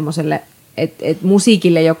kysyntää semmoiselle, että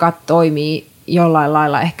musiikille, joka toimii jollain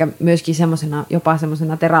lailla ehkä myöskin jopa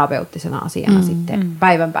semmoisena terapeuttisena asiana sitten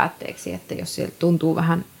päivän päätteeksi, että jos sieltä tuntuu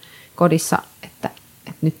vähän kodissa, että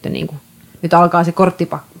nyt alkaa se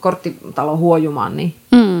korttitalo huojumaan, niin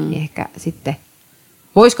ehkä sitten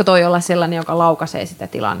voisiko toi olla sellainen, joka laukaisee sitä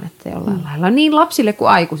tilannetta jollain lailla niin lapsille kuin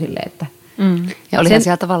aikuisille, että ja olihan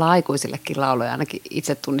siellä tavallaan aikuisillekin lauluja. Ainakin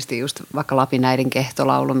itse tunnistin just vaikka Lapin äidin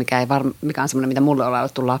kehtolaulu, mikä on semmoinen, mitä mulle on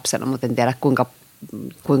laulettu lapsena, mutta en tiedä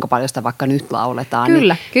kuinka paljon sitä vaikka nyt lauletaan.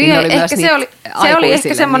 Kyllä, niin oli ehkä se oli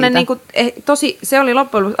ehkä semmoinen, niin kuin, se oli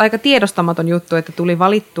loppujen lopuksi aika tiedostamaton juttu, että tuli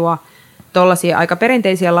valittua tuollaisia aika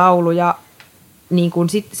perinteisiä lauluja, niin kuin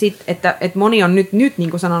että moni on nyt niin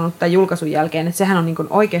kuin sanonut tämän julkaisun jälkeen, että sehän on niin kuin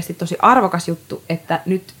oikeasti tosi arvokas juttu, että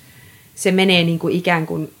nyt se menee niin kuin ikään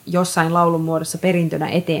kuin jossain laulun muodossa perintönä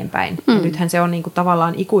eteenpäin. Ja nythän se on niin kuin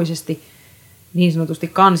tavallaan ikuisesti niin sanotusti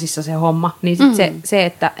kansissa se homma. Niin sit se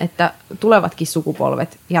että tulevatkin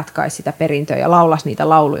sukupolvet jatkaisi sitä perintöä ja laulaisi niitä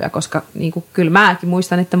lauluja, koska niin kuin, kyllä mäkin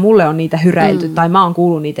muistan, että mulle on niitä hyräilty tai mä oon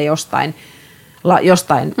kuullut niitä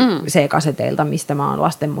jostain C-kaseteilta, mistä mä oon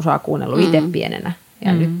lasten musaa kuunnellut itse pienenä.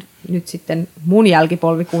 Ja nyt sitten mun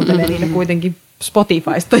jälkipolvi kuuntelee niitä kuitenkin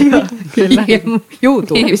Spotifysta ja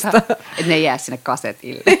YouTubesta. Että ne ei jää sinne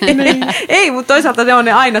kasetille. Ei, mutta toisaalta ne on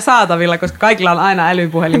ne aina saatavilla, koska kaikilla on aina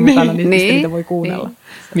älypuhelin mukana, niin niitä voi kuunnella.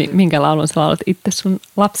 Minkä laulun sä laulat itse sun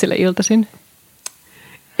lapsille iltaisin?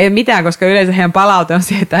 Ei mitään, koska yleensä heidän palaute on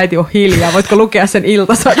siihen, että äiti on hiljaa. Voitko lukea sen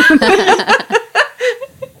iltasadun?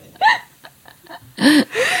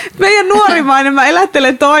 Meidän nuorimainen, mä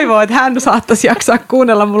elättelen toivoa, että hän saattaisi jaksaa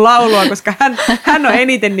kuunnella mun laulua, koska hän on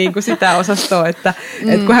eniten niin kuin sitä osastoa, että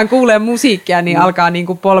kun hän kuulee musiikkia, niin alkaa niin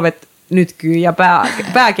kuin polvet nytkyy ja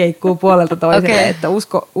pää keikkuu puolelta toiselle, että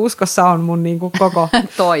uskossa on mun niin kuin koko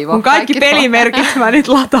toivo. Mun kaikki pelimerkit mä nyt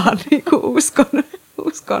lataan niin kuin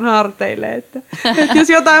uskon harteille, että jos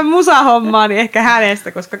jotain musahommaa, niin ehkä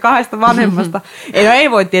hänestä, koska kahdesta vanhemmasta,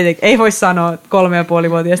 ei voi sanoa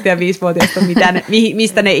 3,5-vuotiaasta ja 5-vuotiaasta,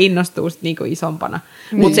 mistä ne innostuu niin kuin isompana.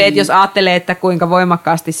 Mutta se, että jos ajattelee, että kuinka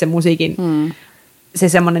voimakkaasti se musiikin, se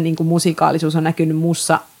semmoinen niin kuin musikaalisuus on näkynyt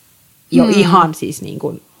mussa jo ihan siis niin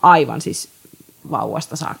kuin aivan siis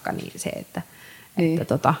vauvasta saakka, niin se, että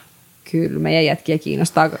kyllä meidän jätkiä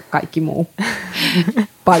kiinnostaa kaikki muu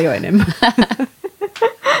paljon enemmän.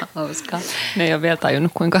 Hauskaa. Ne ei ole vielä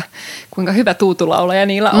tajunnut, kuinka hyvä tuutulaulaja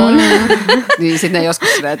niillä on. Niin sitten joskus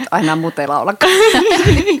silleen, että aina muut ei laulakaan.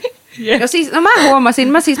 No mä huomasin,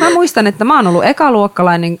 mä muistan, että mä oon ollut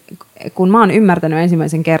ekaluokkalainen, kun mä oon ymmärtänyt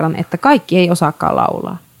ensimmäisen kerran, että kaikki ei osaakaan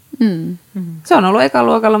laulaa. Se on ollut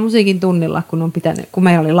ekaluokalla musiikin tunnilla, kun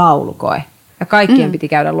meillä oli laulukoe. Ja kaikkien piti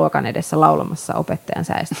käydä luokan edessä laulamassa opettajan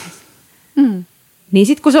säestäessä. Niin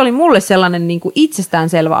sitten kun se oli mulle sellainen niin kuin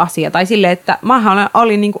itsestäänselvä asia, tai silleen, että mä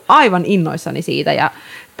olin niin kuin aivan innoissani siitä ja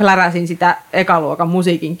pläräsin sitä ekaluokan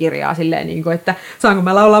musiikin kirjaa silleen, niin kuin, että saanko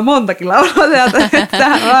mä laulaa montakin laulua sieltä, että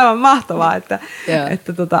tämähän on aivan mahtavaa, että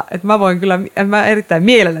mä voin kyllä, mä erittäin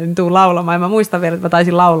mielelläni tuun laulamaan. Ja mä muistan vielä, että mä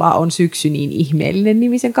taisin laulaa On syksy niin ihmeellinen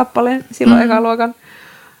 -nimisen kappaleen silloin ekaluokan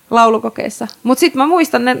laulukokeessa. Mutta sitten mä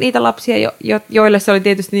muistan niitä lapsia, joille se oli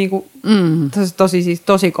tietysti niinku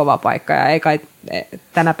tosi kova paikka. Ja ei kai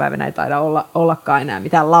tänä päivänä ei taida ollakaan enää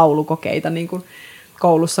mitään laulukokeita niinku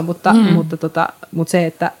koulussa. Mutta se,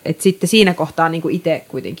 että sitten siinä kohtaa niinku itse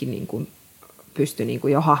kuitenkin niinku pystyi niinku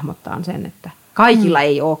jo hahmottamaan sen, että kaikilla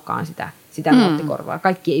ei olekaan sitä nuottikorvaa.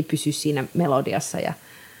 Kaikki ei pysy siinä melodiassa ja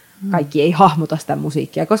kaikki ei hahmota sitä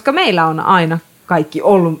musiikkia, koska meillä on aina kaikki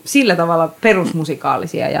ollut sillä tavalla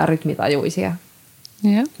perusmusikaalisia ja rytmitajuisia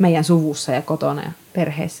meidän suvussa ja kotona ja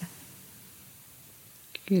perheessä.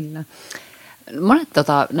 Kyllä. Monet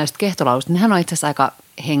näistä kehtolauluista, nehän on itse asiassa aika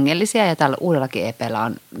hengellisiä ja tällä uudellakin EP:llä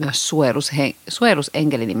on myös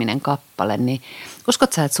suojelusenkeli-niminen kappale, niin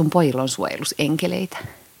uskotko sä, että sun pojilla on suojelusenkeleitä?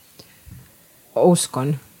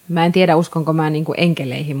 Uskon. Mä en tiedä, uskonko mä niinku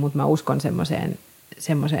enkeleihin, mutta mä uskon semmoiseen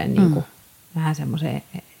niinku, vähän semmoiseen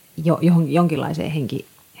jonkinlaiseen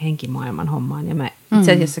henkimaailman hommaan. Ja mä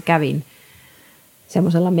itse asiassa kävin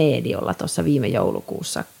semmoisella mediolla tuossa viime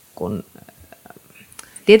joulukuussa, kun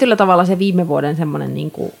tietyllä tavalla se viime vuoden semmoinen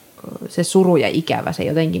niinku, se suru ja ikävä, se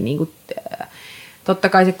jotenkin niinku, totta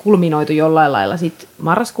kai se kulminoitu jollain lailla sit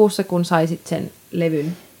marraskuussa, kun saisit sen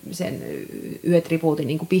levyn, sen yötribuutin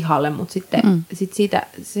niinku pihalle, mutta sitten siitä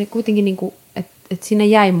se kuitenkin, niinku, että sinne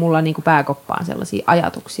jäi mulla niinku pääkoppaan sellaisia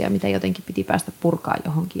ajatuksia, mitä jotenkin piti päästä purkaa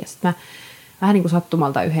johonkin. Ja sitten mä vähän niin kuin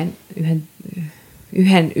sattumalta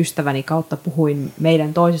yhden ystäväni kautta puhuin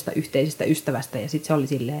meidän toisesta yhteisestä ystävästä, ja sitten se oli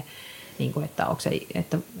silleen, niin kuin, että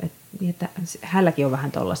hänelläkin on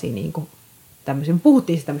vähän tollaisia niin kuin tämmöisiä,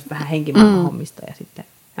 puhuttiin siis tämmöistä vähän henkimaailman hommista, ja sitten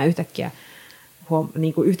mä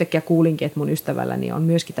yhtäkkiä kuulinkin, että mun ystävälläni on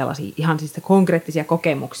myöskin tällaisia ihan siis konkreettisia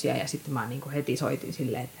kokemuksia, ja sitten mä niin kuin heti soitin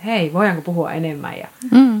silleen, että hei, voidaanko puhua enemmän,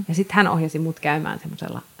 ja sitten hän ohjasi mut käymään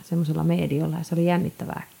semmoisella mediolla, ja se oli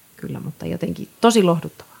jännittävää kyllä, mutta jotenkin tosi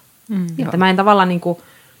lohduttavaa. Että mä en tavallaan niin kuin,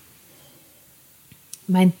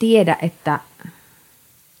 mä en tiedä, että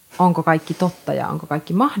onko kaikki totta ja onko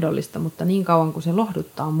kaikki mahdollista, mutta niin kauan kuin se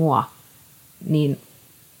lohduttaa mua, niin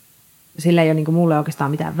sillä ei ole niin kuin mulle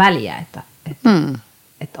oikeastaan mitään väliä, että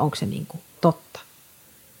onko se niin kuin totta.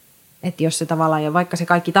 Että jos se tavallaan, ja vaikka se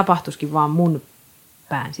kaikki tapahtuisikin vaan mun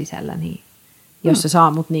pään sisällä, niin jos se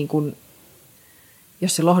saa mut niin kuin,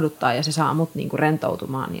 jos se lohduttaa ja se saa mut niin kuin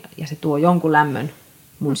rentoutumaan ja se tuo jonkun lämmön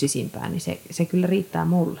mun sisimpään, niin se kyllä riittää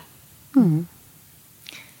mulle.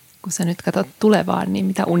 Kun sä nyt katsot tulevaan, niin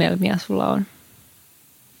mitä unelmia sulla on?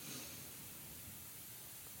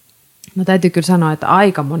 No täytyy kyllä sanoa, että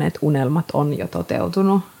aika monet unelmat on jo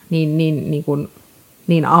toteutunut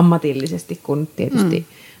niin ammatillisesti kuin tietysti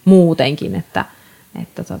muutenkin, että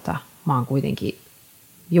mä oon kuitenkin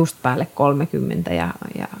just päälle 30 ja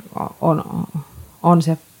on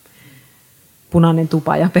se punainen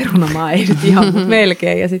tupa ja perunamaa ei nyt ihan, mutta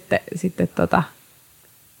melkein. Ja sitten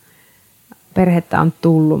perhettä on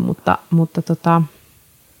tullut, mutta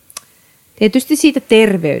tietysti siitä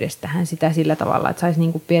terveydestähän sitä sillä tavalla, että saisi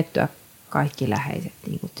niinku piettyä kaikki läheiset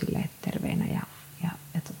niinku silleen terveenä ja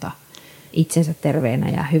itsensä terveenä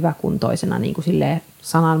ja hyväkuntoisena niinku silleen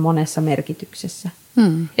sanan monessa merkityksessä.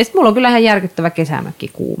 Ja sitten mulla on kyllä ihan järkyttävä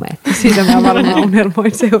kesämökkikuume, että siitä mä varmaan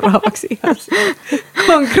unelmoin seuraavaksi ihan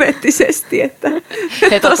konkreettisesti.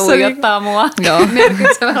 Heta tuijottaa mua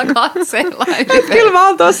merkitsevällä katseella. Kyllä mä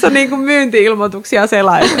oon tuossa niinku myynti-ilmoituksia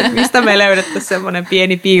selaillut, mistä me löydettäisiin semmoinen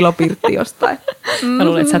pieni piilopirtti jostain. Mä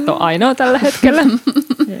luulen, että sä et ole ainoa tällä hetkellä.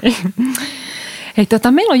 Hei,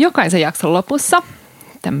 meillä on jokaisen jakson lopussa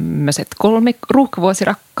tämmöiset 3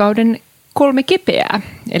 ruuhkavuosirakkauden 3 kipeää.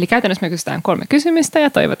 Eli käytännössä me kysytään 3 kysymystä ja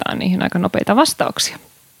toivotaan niihin aika nopeita vastauksia.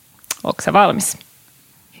 Ootko sä valmis?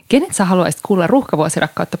 Kenet sä haluaisit kuulla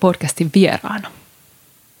Ruuhkavuosirakkautta podcastin vieraana?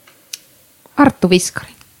 Arttu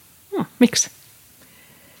Viskari. Miksi?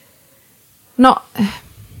 No,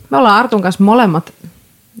 me ollaan Artun kanssa molemmat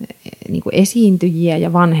niin kuin esiintyjiä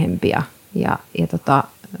ja vanhempia. Ja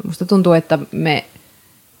musta tuntuu, että me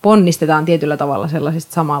ponnistetaan tietyllä tavalla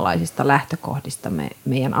sellaisista samanlaisista lähtökohdista.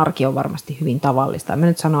 Meidän arki on varmasti hyvin tavallista. Mä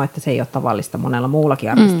nyt sanon, että se ei ole tavallista monella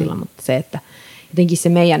muullakin artistilla, mutta se, että jotenkin se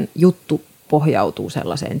meidän juttu pohjautuu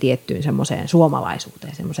sellaiseen tiettyyn semmoiseen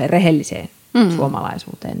suomalaisuuteen, semmoiseen rehelliseen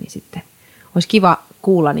suomalaisuuteen, niin sitten olisi kiva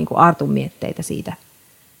kuulla niin kuin Artun mietteitä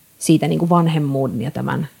siitä niin kuin vanhemmuuden ja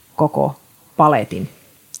tämän koko paletin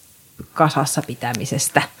kasassa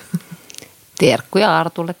pitämisestä. Terkkuja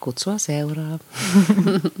Artulle, kutsua seuraa.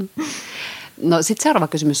 No sitten seuraava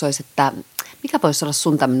kysymys olisi, että mikä voisi olla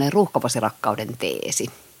sun tämmöinen ruuhkavuosirakkauden teesi?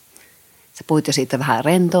 Sä puhuit jo siitä vähän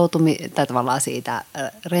siitä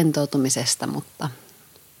rentoutumisesta, mutta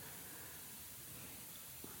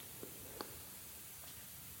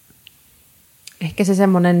ehkä se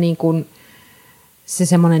semmoinen niin kuin se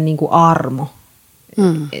semmoinen niin kuin armo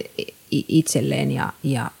itselleen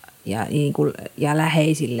ja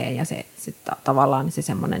läheisilleen ja se tavallaan se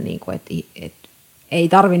semmoinen, niin kuin, että ei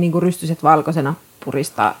tarvi niin kuin rystyset valkoisena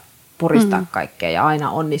puristaa kaikkea ja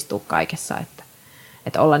aina onnistua kaikessa,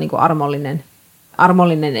 että olla niin kuin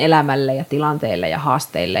armollinen elämälle ja tilanteille ja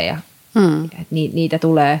haasteille ja niitä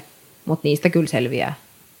tulee, mutta niistä kyllä selviää.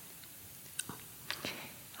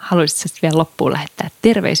 Haluaisitko vielä loppuun lähettää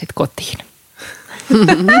terveiset kotiin?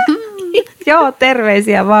 Joo,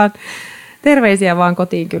 terveisiä vaan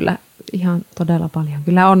kotiin kyllä ihan todella paljon.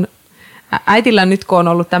 Kyllä on, äitillä nyt kun on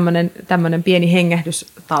ollut tämmöinen pieni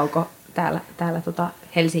hengähdystauko täällä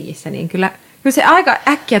Helsingissä, niin kyllä se aika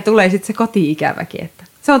äkkiä tulee sitten se koti-ikäväkin, että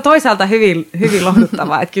se on toisaalta hyvin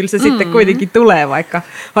lohduttavaa, että kyllä se sitten kuitenkin tulee,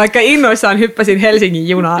 vaikka innoissaan hyppäsin Helsingin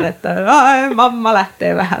junaan, että mamma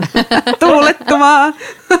lähtee vähän tuulettumaan.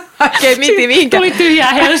 Oikein mihinkä. Tuli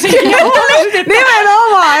tyhjää Helsinkiä.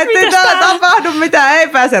 Nimenomaan, ettei täällä tapahdu mitään, ei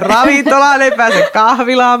pääse ravintolaan, ei pääse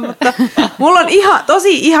kahvilaan, mutta mulla on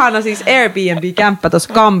tosi ihana siis Airbnb-kämppä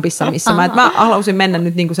tuossa Kampissa, missä mä halusin mennä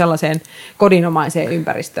nyt niinku sellaiseen kodinomaiseen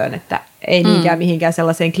ympäristöön, että ei niinkään mihinkään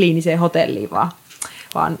sellaiseen kliiniseen hotelliin,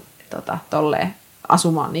 vaan tolleen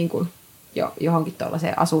asumaan niin kuin johonkin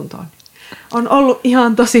tuollaiseen asuntoon. On ollut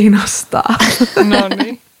ihan tosi nastaa. No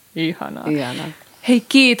niin, ihanaa. Hei,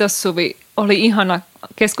 kiitos Suvi. Oli ihana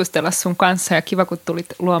keskustella sun kanssa ja kiva, kun tulit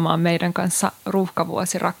luomaan meidän kanssa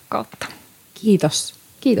ruuhkavuosirakkautta. Kiitos.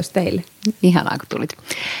 Kiitos teille. Ihanaa, kun tulit.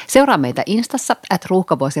 Seuraa meitä Instassa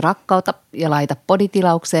 @ruuhkavuosirakkautta ja laita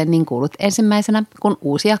poditilaukseen, niin kuulut ensimmäisenä, kun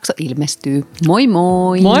uusi jakso ilmestyy. Moi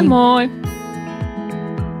moi! Moi moi!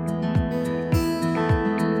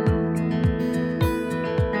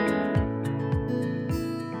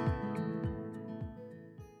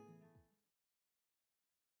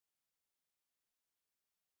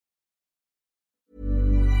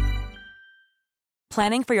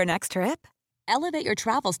 Planning for your next trip? Elevate your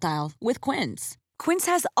travel style with Quince. Quince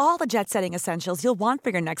has all the jet-setting essentials you'll want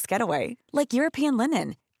for your next getaway, like European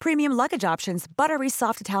linen, premium luggage options, buttery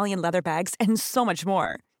soft Italian leather bags, and so much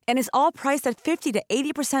more. And is all priced at 50 to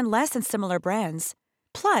 80% less than similar brands.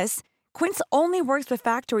 Plus, Quince only works with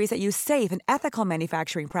factories that use safe and ethical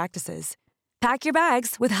manufacturing practices. Pack your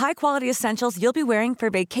bags with high-quality essentials you'll be wearing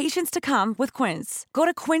for vacations to come with Quince. Go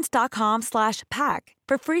to quince.com/pack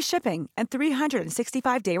for free shipping and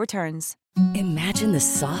 365-day returns. Imagine the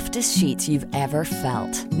softest sheets you've ever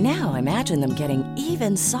felt. Now imagine them getting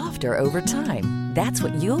even softer over time. That's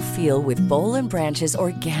what you'll feel with Boll & Branch's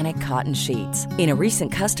organic cotton sheets. In a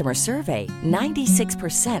recent customer survey,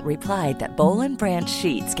 96% replied that Boll & Branch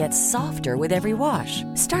sheets get softer with every wash.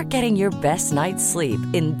 Start getting your best night's sleep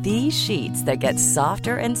in these sheets that get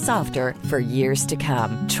softer and softer for years to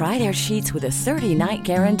come. Try their sheets with a 30-night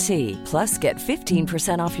guarantee. Plus, get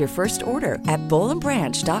 15% off your first order at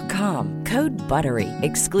bollandbranch.com. Code BUTTERY.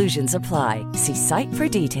 Exclusions apply. See site for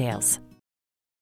details.